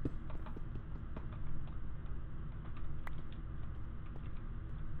can't.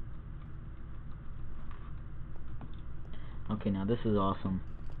 Okay, now this is awesome.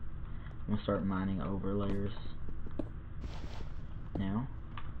 I'm gonna start mining over layers now.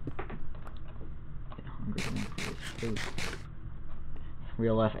 Get hungry for this food.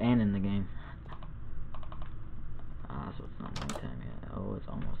 Real life and in the game. So it's not nighttime yet. Oh, it's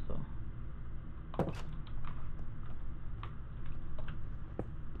almost though.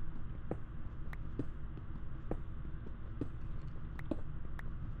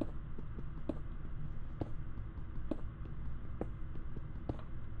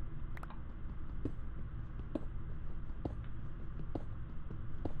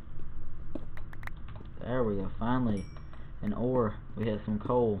 There we go, finally, an ore. We had some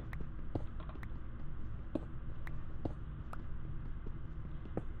coal.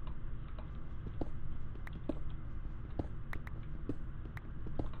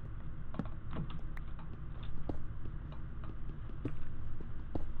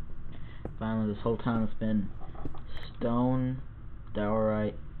 Finally, this whole time it's been stone,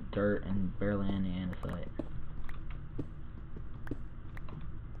 diorite, dirt, and barely any andesite.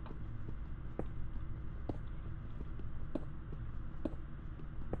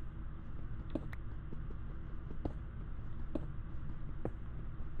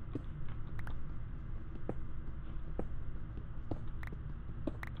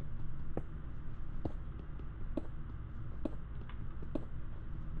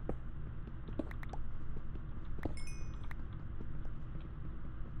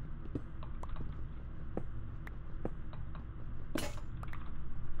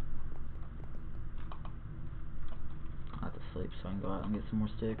 Sleep so I can go out and get some more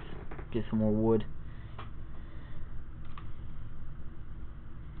sticks, get some more wood.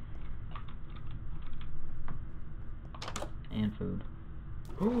 And food.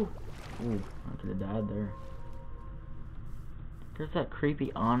 Ooh, I could have died there. There's that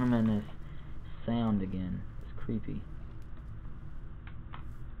creepy ominous sound again. It's creepy.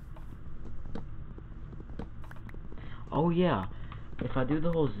 Oh yeah, if I do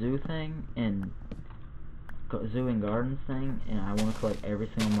the whole zoo thing and zoo and gardens thing, and I want to collect every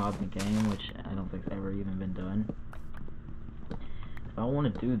single mob in the game, which I don't think it's ever even been done. If I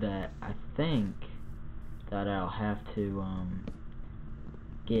want to do that, I think that I'll have to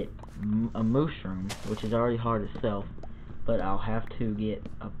get a mushroom, which is already hard itself, but I'll have to get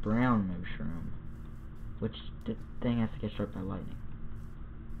a brown mushroom, which the thing has to get struck by lightning.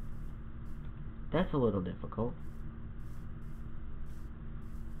 That's a little difficult.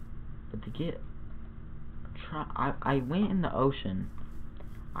 But to get I went in the ocean.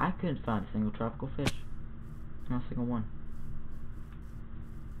 I couldn't find a single tropical fish. Not a single one.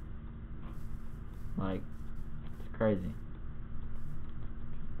 Like, it's crazy.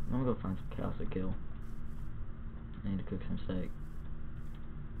 I'm gonna go find some cows to kill. I need to cook some steak.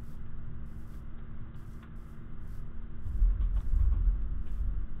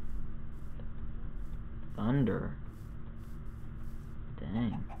 Thunder.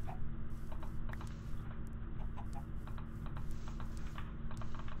 Dang.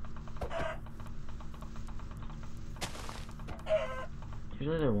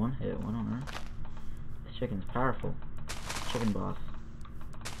 Usually they're one hit, one on earth. This chicken's powerful. Chicken boss.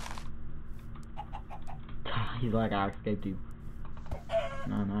 He's like, I escaped you.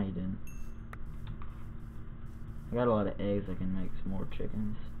 No, you didn't. I got a lot of eggs, I can make some more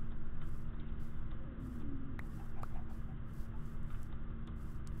chickens.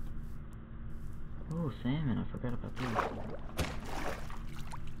 Oh, salmon, I forgot about these.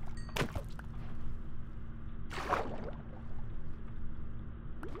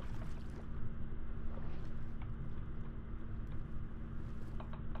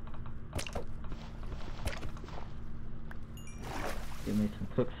 Give me some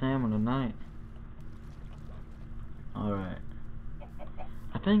cooked salmon tonight. Alright.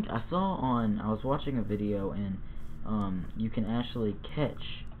 I think I saw I was watching a video and you can actually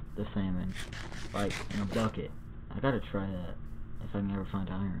catch the salmon, like in a bucket. I gotta try that if I can ever find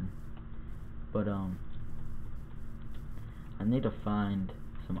iron. But I need to find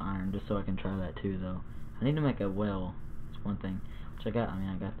some iron just so I can try that too, though. I need to make a well. It's one thing. Which I got. I mean,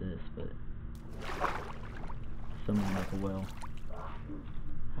 I got this, but someone make a well.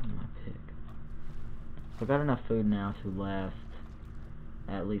 How do I pick? I've got enough food now to last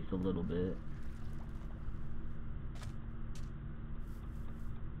at least a little bit.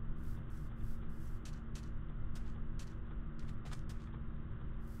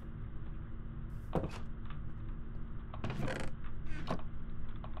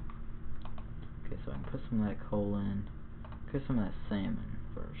 Okay, so I can put some of that coal in. Put some of that salmon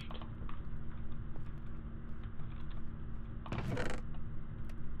first.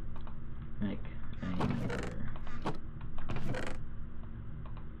 Make another.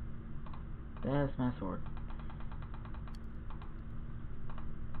 That's my sword.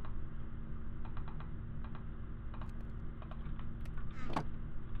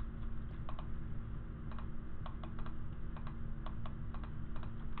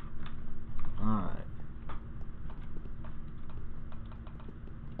 Alright.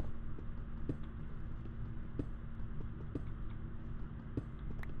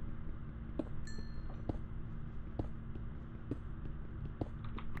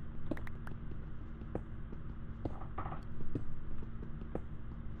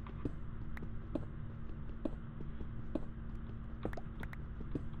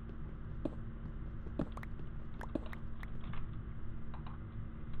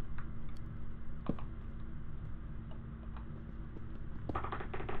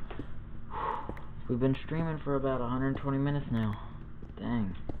 We've been streaming for about 120 minutes now.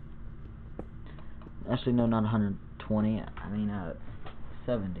 Dang. Actually, no, not 120. I mean,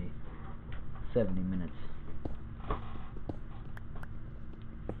 70. 70 minutes.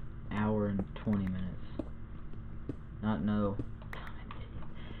 Hour and 20 minutes. Not no.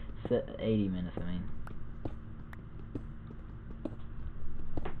 80 minutes, I mean.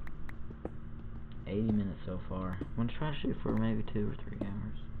 80 minutes so far. I'm gonna try to shoot for maybe 2 or 3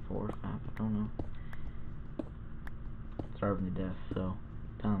 hours. 4 or 5, I don't know. Starving to death, so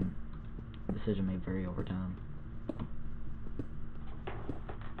decision may vary over time.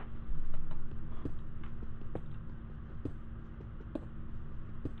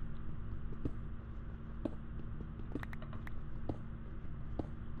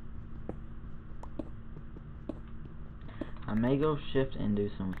 I may go shift and do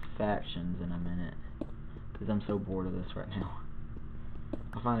some factions in a minute, because I'm so bored of this right now.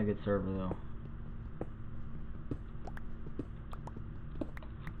 I'll find a good server though.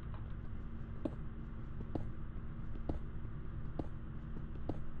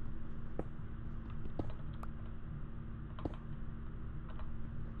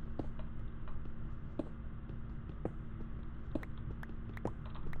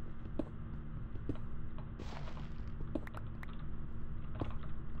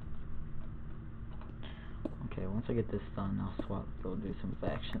 Okay, once I get this done, I'll go do some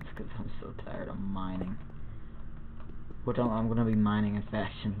factions, because I'm so tired of mining. Which I'm gonna be mining in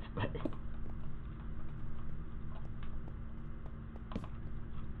factions, but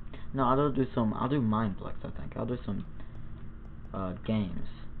no, I'll do Mineplex, I think. I'll do some games.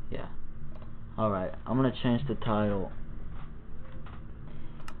 Yeah. Alright, I'm gonna change the title.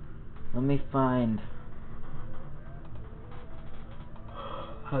 Let me find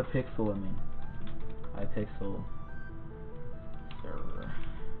Hypixel, Hypixel server.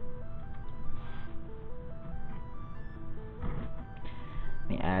 Let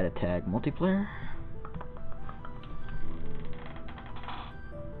me add a tag multiplayer.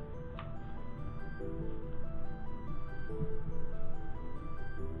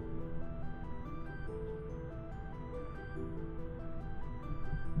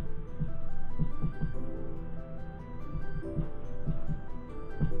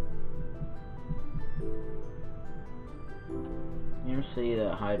 You see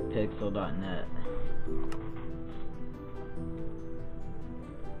that hypixel.net.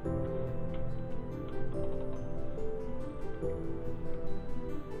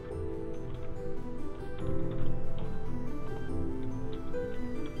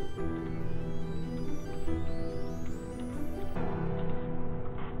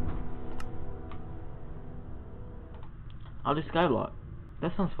 I'll do Skyblock.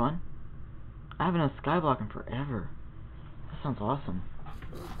 That sounds fun. I haven't done Skyblock in forever. That sounds awesome.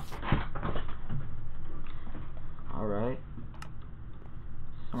 Alright.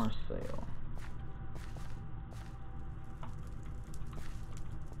 Summer sale.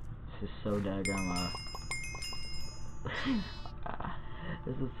 This is so daggone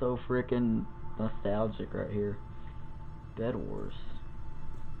This is so freaking nostalgic right here. Bed Wars.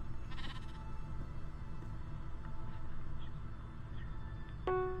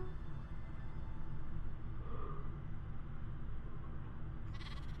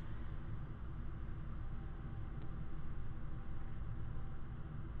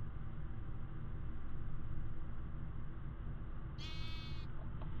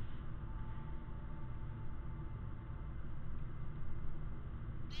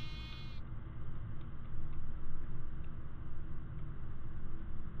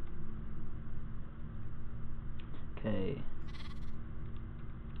 Okay.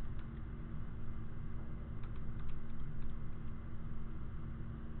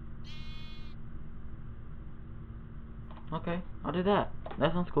 Okay, I'll do that.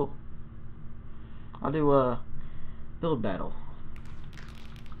 That sounds cool. I'll do build battle.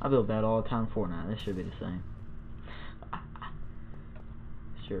 I build battle all the time in Fortnite. This should be the same.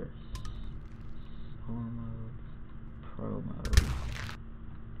 Sure. Solo mode, pro mode.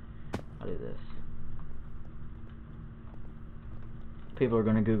 I'll do this. People are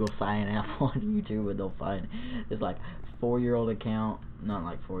gonna Google Cyan Apple on YouTube and they'll find this like 4-year-old account, not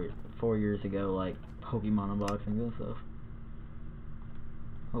like 4 years ago, like Pokemon unboxing and stuff.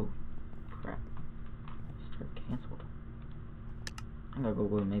 Oh crap! Start canceled. I gotta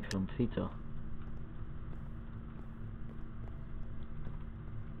go and make some pizza.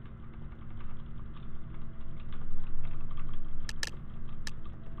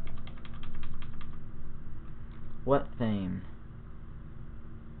 What theme?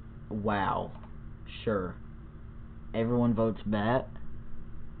 Wow. Sure. Everyone votes bat?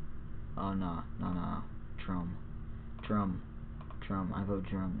 Oh no, no, no. Drum. Drum. Drum. I vote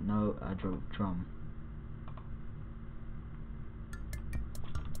drum. No, I vote drum.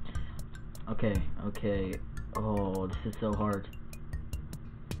 Okay, okay. Oh, this is so hard.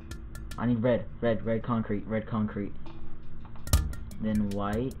 I need red, red concrete, red concrete. Then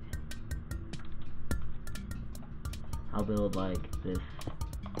white. I'll build like this.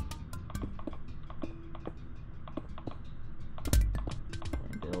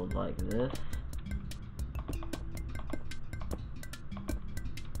 And build like this.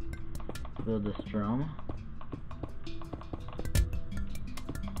 Build this drum.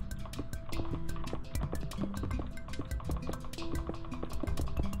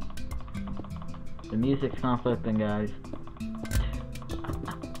 The music's conflicting, guys.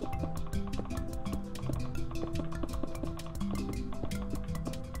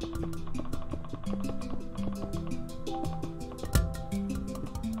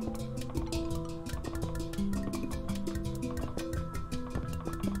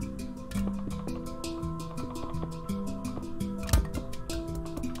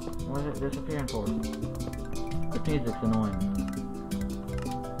 What is it disappearing for? This music's annoying.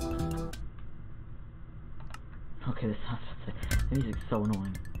 Okay, this sounds the music's so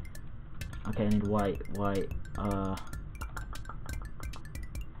annoying. Okay, I need white. I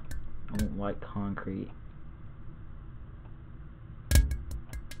want white concrete.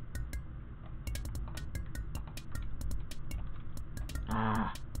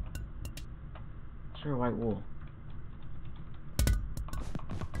 Ah. Sure, white wool.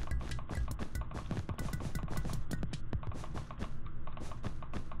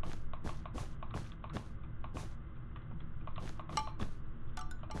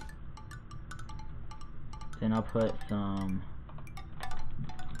 Then I'll put some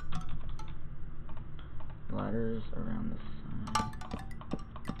ladders around the side.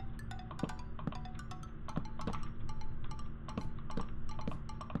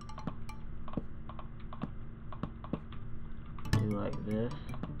 Do like this,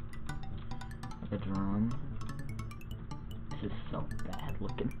 like a drum. This is so bad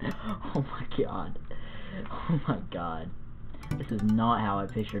looking. Oh my god. Oh my god. This is not how I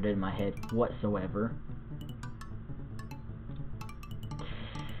pictured it in my head whatsoever.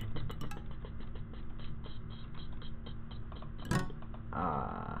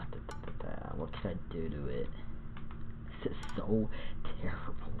 What can I do to it? This is so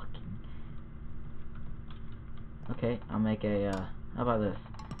terrible looking. Okay, I'll make a, how about this?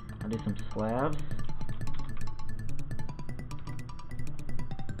 I'll do some slabs.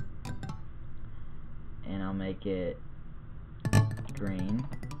 And I'll make it green.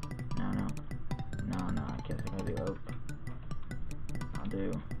 No, I guess I gotta do oak. I'll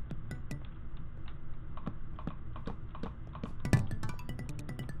do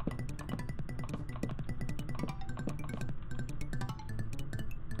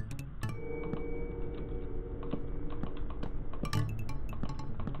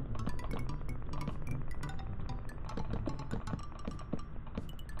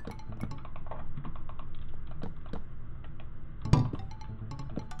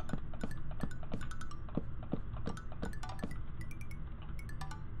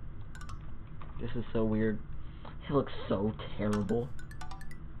This is so weird. It looks so terrible.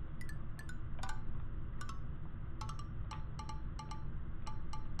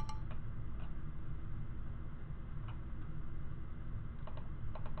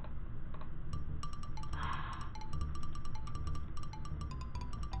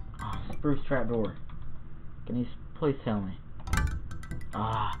 Oh, spruce trapdoor. Can you please tell me?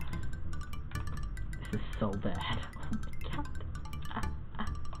 Ah, this is so bad. Oh my god.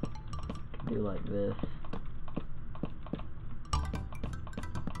 Can do like this.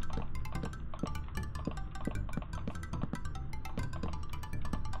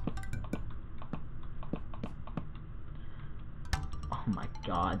 Oh my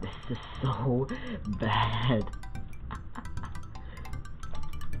god, this is so bad.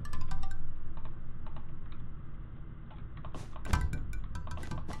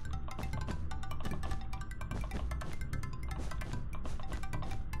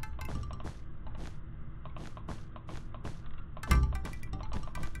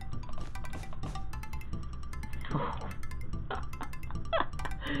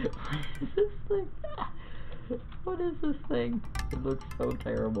 What is this thing? What is this thing? It looks so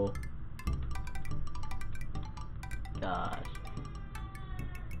terrible. Gosh.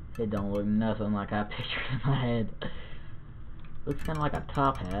 It don't look nothing like I pictured in my head. Looks kinda like a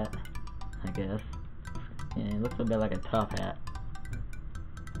top hat, I guess. Yeah, it looks a bit like a top hat.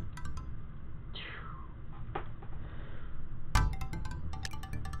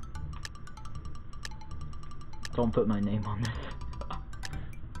 Don't put my name on this.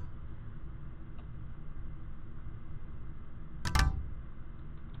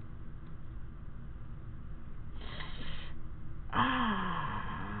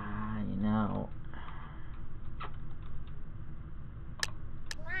 You know.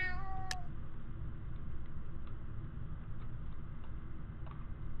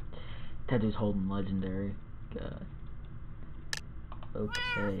 That dude's holding legendary. God.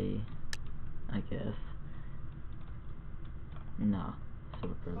 Okay. I guess. No.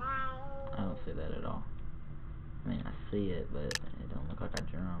 Super proof. I don't see that at all. I mean, I see it, but it don't look like a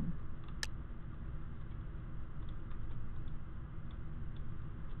drum.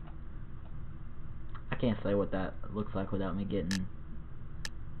 I can't say what that looks like without me getting...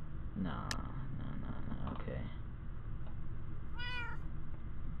 No, okay.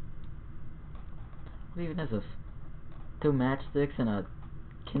 What even is this? 2 matchsticks and a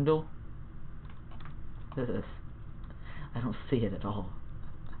Kindle? What is this? I don't see it at all.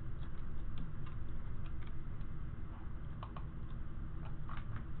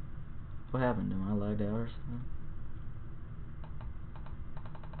 What happened? Am I lagged out or something?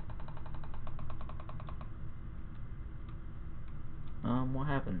 What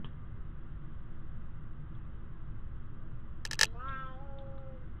happened?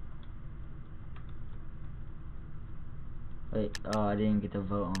 Wait, oh, I didn't get to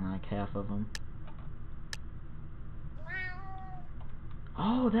vote on like half of them.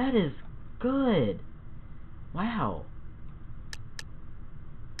 Oh, that is good! Wow.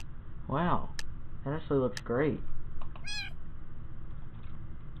 Wow. That actually looks great.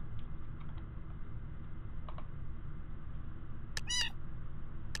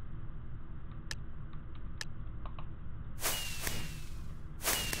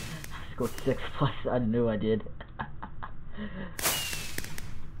 I scored 6 plus. I knew I did.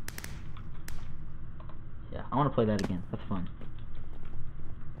 Yeah, I want to play that again. That's fun.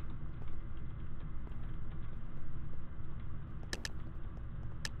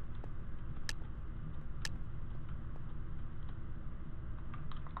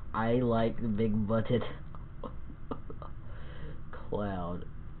 I like the big butted cloud.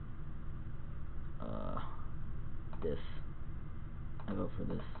 This. I vote for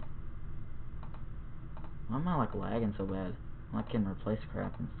this. Why am I like lagging so bad? I can replace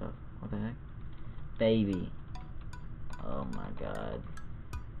crap and stuff. What the heck? Baby. Oh my god.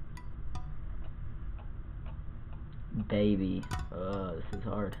 Baby. This is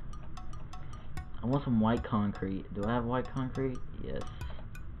hard. I want some white concrete. Do I have white concrete? Yes.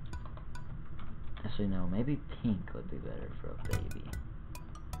 Actually, no. Maybe pink would be better for a baby.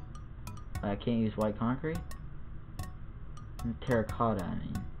 I can't use white concrete? Terracotta, I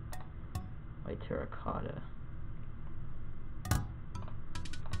mean. White terracotta.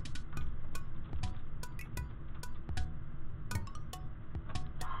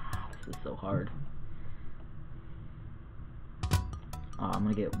 This is so hard. I'm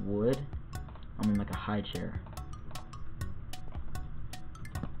gonna get wood. I'm gonna make a high chair.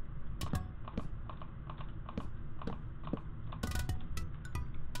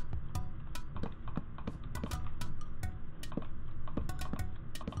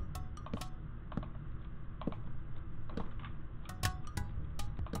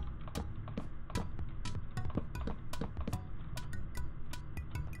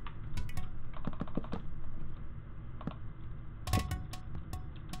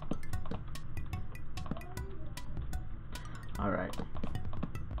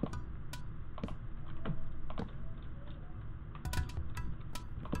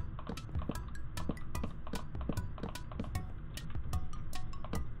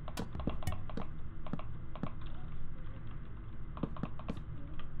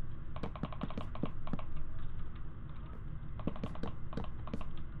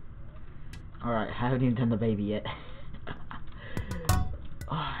 Alright, I haven't even done the baby yet.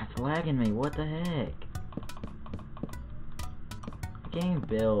 Oh, it's lagging me. What the heck? I can't even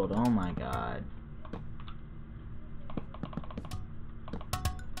build. Oh my god.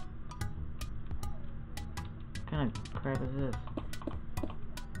 What kind of crap is this?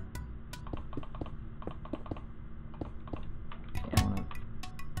 Okay, I wanna...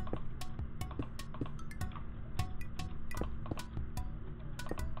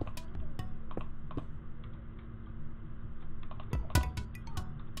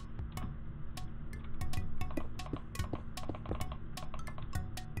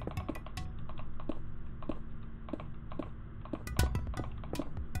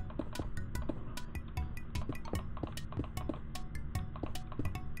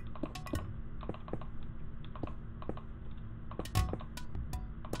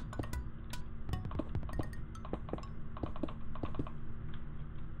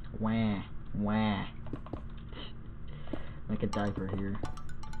 Wah, wah. Make a diaper here.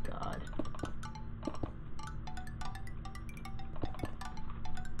 God.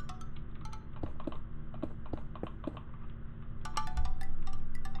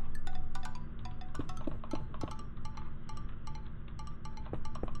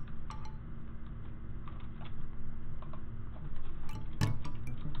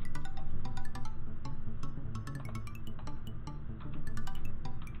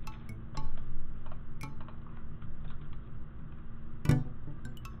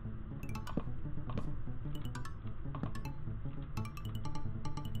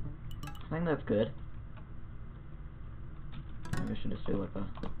 I think that's good. Maybe I should just do like a...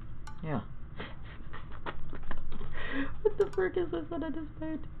 Yeah. What the frick is this that I just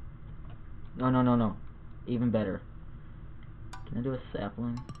made? No, no, no, no. Even better. Can I do a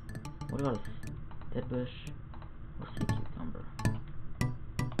sapling? What about a dead bush? Or sea cucumber?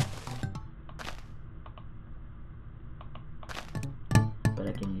 But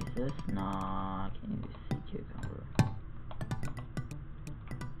I can use this? Nah, I can't use sea cucumber.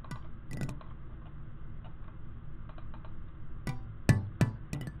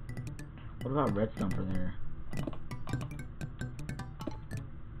 What about redstone for there?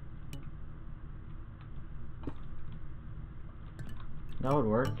 That would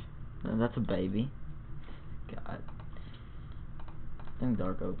work. That's a baby. God. I think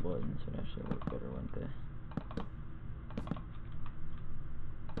dark oak buttons would actually work better, wouldn't they?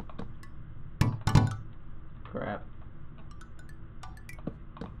 Crap.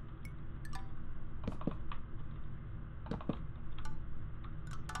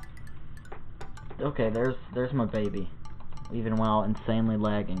 Okay, there's my baby. Even while insanely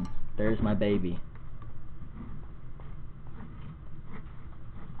lagging, there's my baby.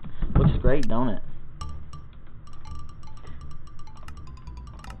 Looks great, don't it?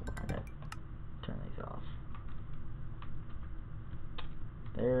 I gotta turn these off.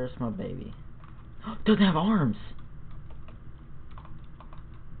 There's my baby. Doesn't have arms.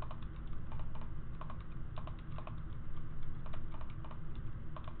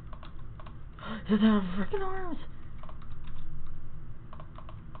 Doesn't have freaking arms.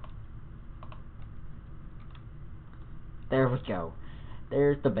 There we go.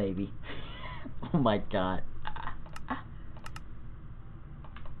 There's the baby. Oh my god.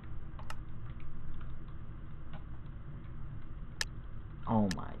 Oh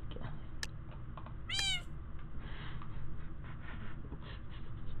my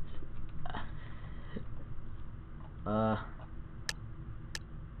god.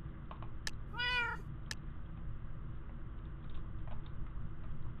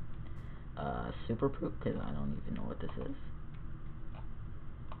 Super poop? Because I don't even know what this is.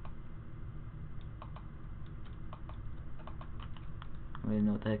 I don't even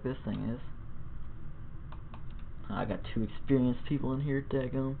know what the heck this thing is. I got 2 experienced people in here,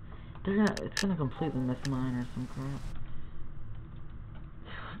 daggone. It's gonna completely miss mine or some crap.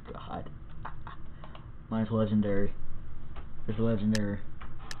 God. Mine's legendary. It's legendary.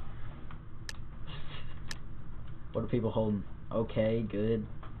 What are people holding? Okay, good.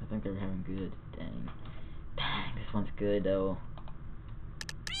 I think they're having good. Dang. Dang, this one's good though.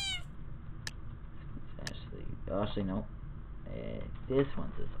 Actually, no. This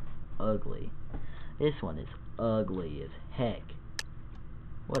one's just ugly. This one is ugly as heck.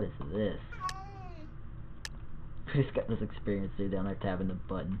 What is this? We just got this experienced dude down there tapping the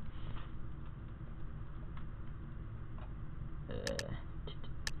button.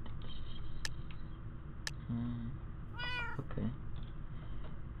 Okay.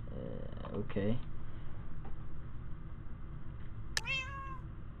 Okay.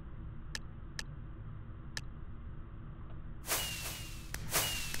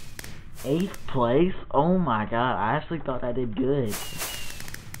 8th place? Oh my god, I actually thought I did good.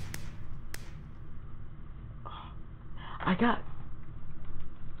 I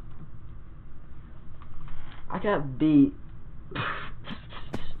got beat.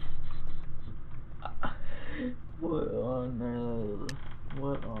 What on earth?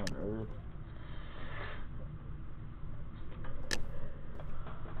 What on earth?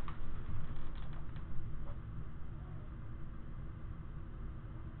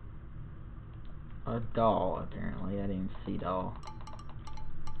 A doll, apparently. I didn't even see doll.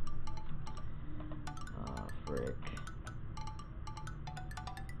 Oh, frick.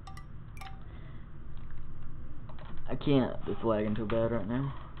 I can't. It's lagging too bad right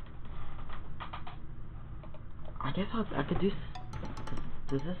now. I guess I could do.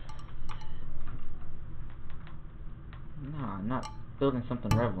 Does this? No, I'm not building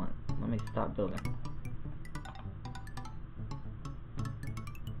something relevant. Let me stop building.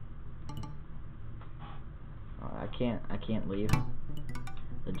 I can't leave.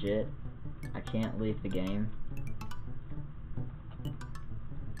 Legit. I can't leave the game.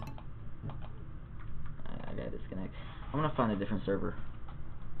 I gotta disconnect. I'm gonna find a different server.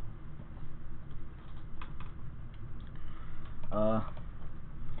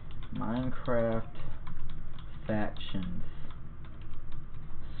 Minecraft Factions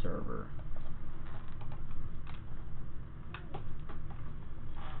server.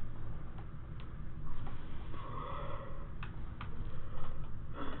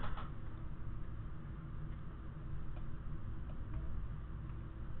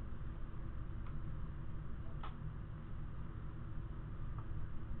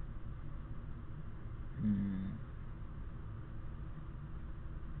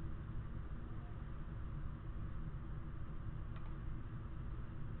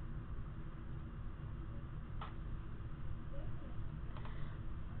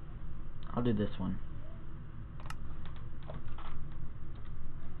 I'll do this one.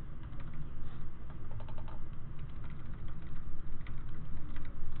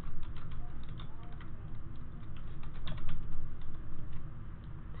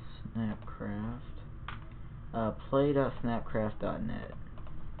 Snapcraft. Play.snapcraft.net.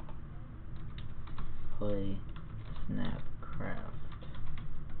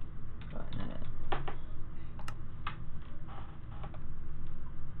 Play.snapcraft.net.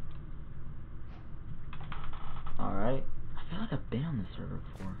 Alright. I feel like I've been on this server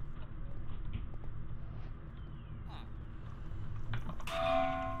before.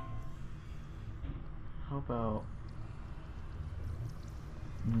 How about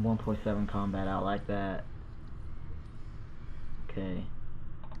 1.7 combat out like that? Okay.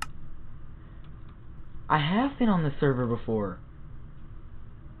 I have been on this server before.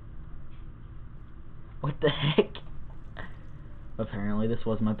 What the heck? Apparently this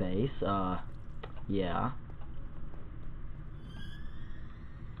was my base. Yeah.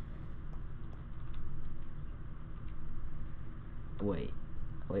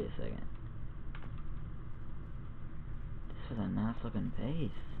 Wait a second. This is a nice looking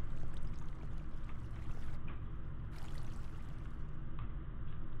base.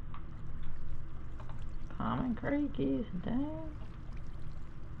 Common creekies, dang.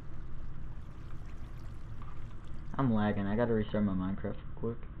 I'm lagging. I gotta restart my Minecraft real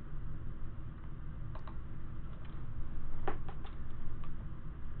quick.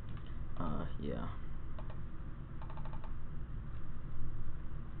 Yeah.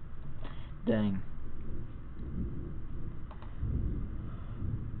 Dang.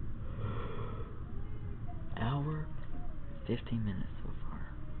 Hour, 15 minutes so far.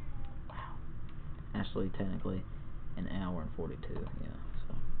 Wow. Actually, technically, an hour and 42. Yeah.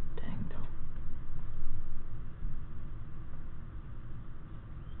 So, dang though.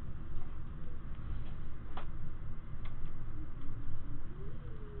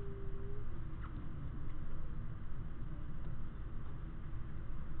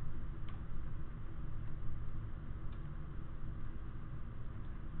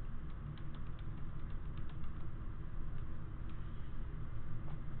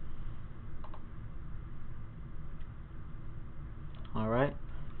 Alright.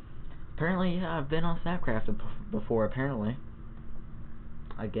 Apparently, yeah, I've been on Snapcraft before, apparently.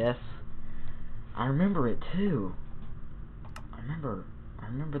 I guess. I remember it, too. I remember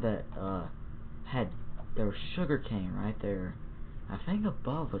that, there was sugarcane right there. I think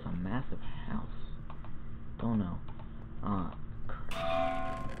above was a massive house. Don't know.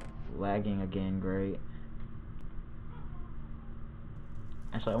 Crap. Lagging again, great.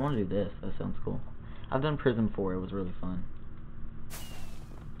 Actually, I want to do this. That sounds cool. I've done prison before. It was really fun.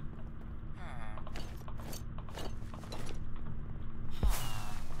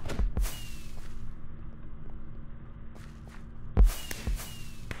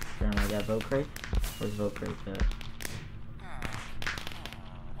 at? Vote crates? Where's vote crates at?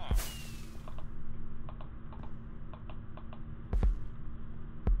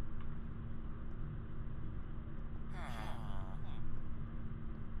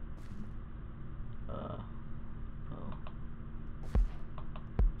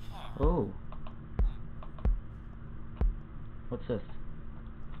 Oh. What's this?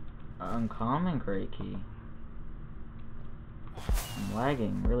 Uncommon crate key. I'm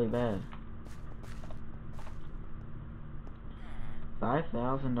lagging really bad.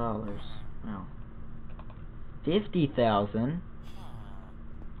 $5,000. Wow. 50,000.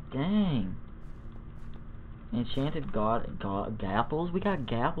 Dang. Enchanted gapples? We got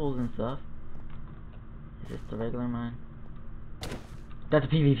gapples and stuff. Is this the regular mine? That's a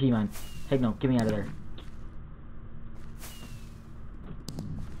PvP mine. Heck no, get me out of there.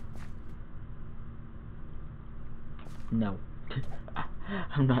 No.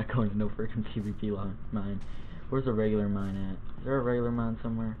 I'm not going to no freaking PvP mine. Where's the regular mine at? Is there a regular mine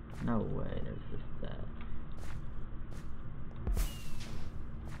somewhere? No way, there's just that.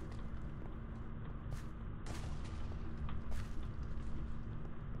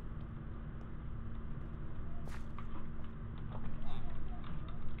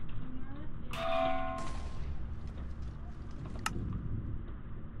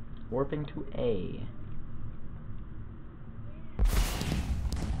 Warping to A.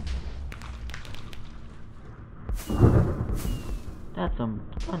 That's some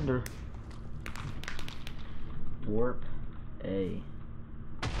thunder. Warp A.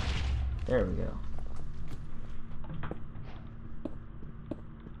 There we go.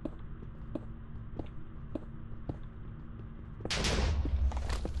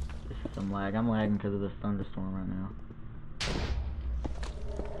 This is some lag. I'm lagging because of this thunderstorm right now.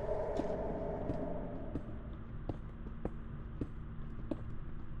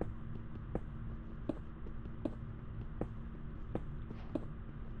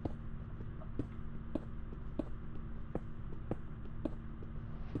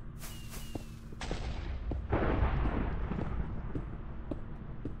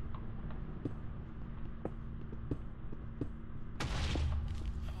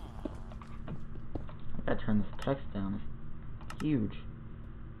 I gotta turn this text down. It's huge.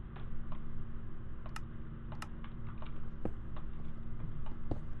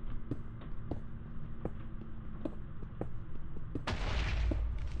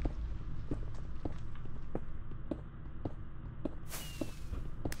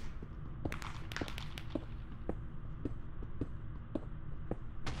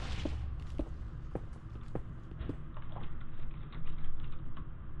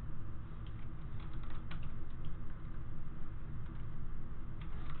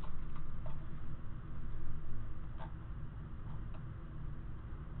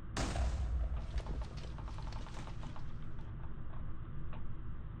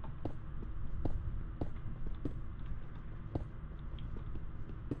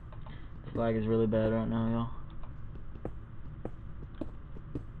 This lag is really bad right now, y'all.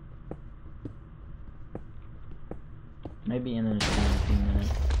 Maybe in a few minutes.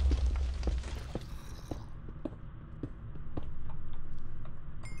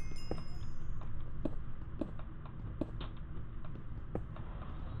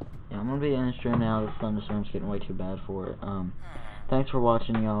 Yeah, I'm gonna be in the stream now. The thunderstorm's getting way too bad for it. Thanks for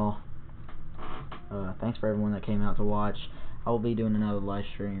watching, y'all. Thanks for everyone that came out to watch. I will be doing another live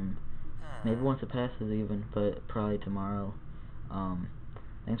stream. Maybe once it passes even, but probably tomorrow.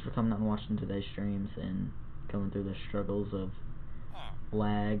 Thanks for coming out and watching today's streams and going through the struggles of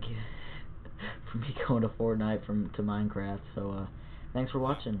lag from me going to Fortnite to Minecraft. So thanks for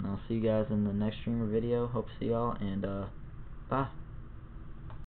watching. I'll see you guys in the next stream or video. Hope to see y'all, and bye.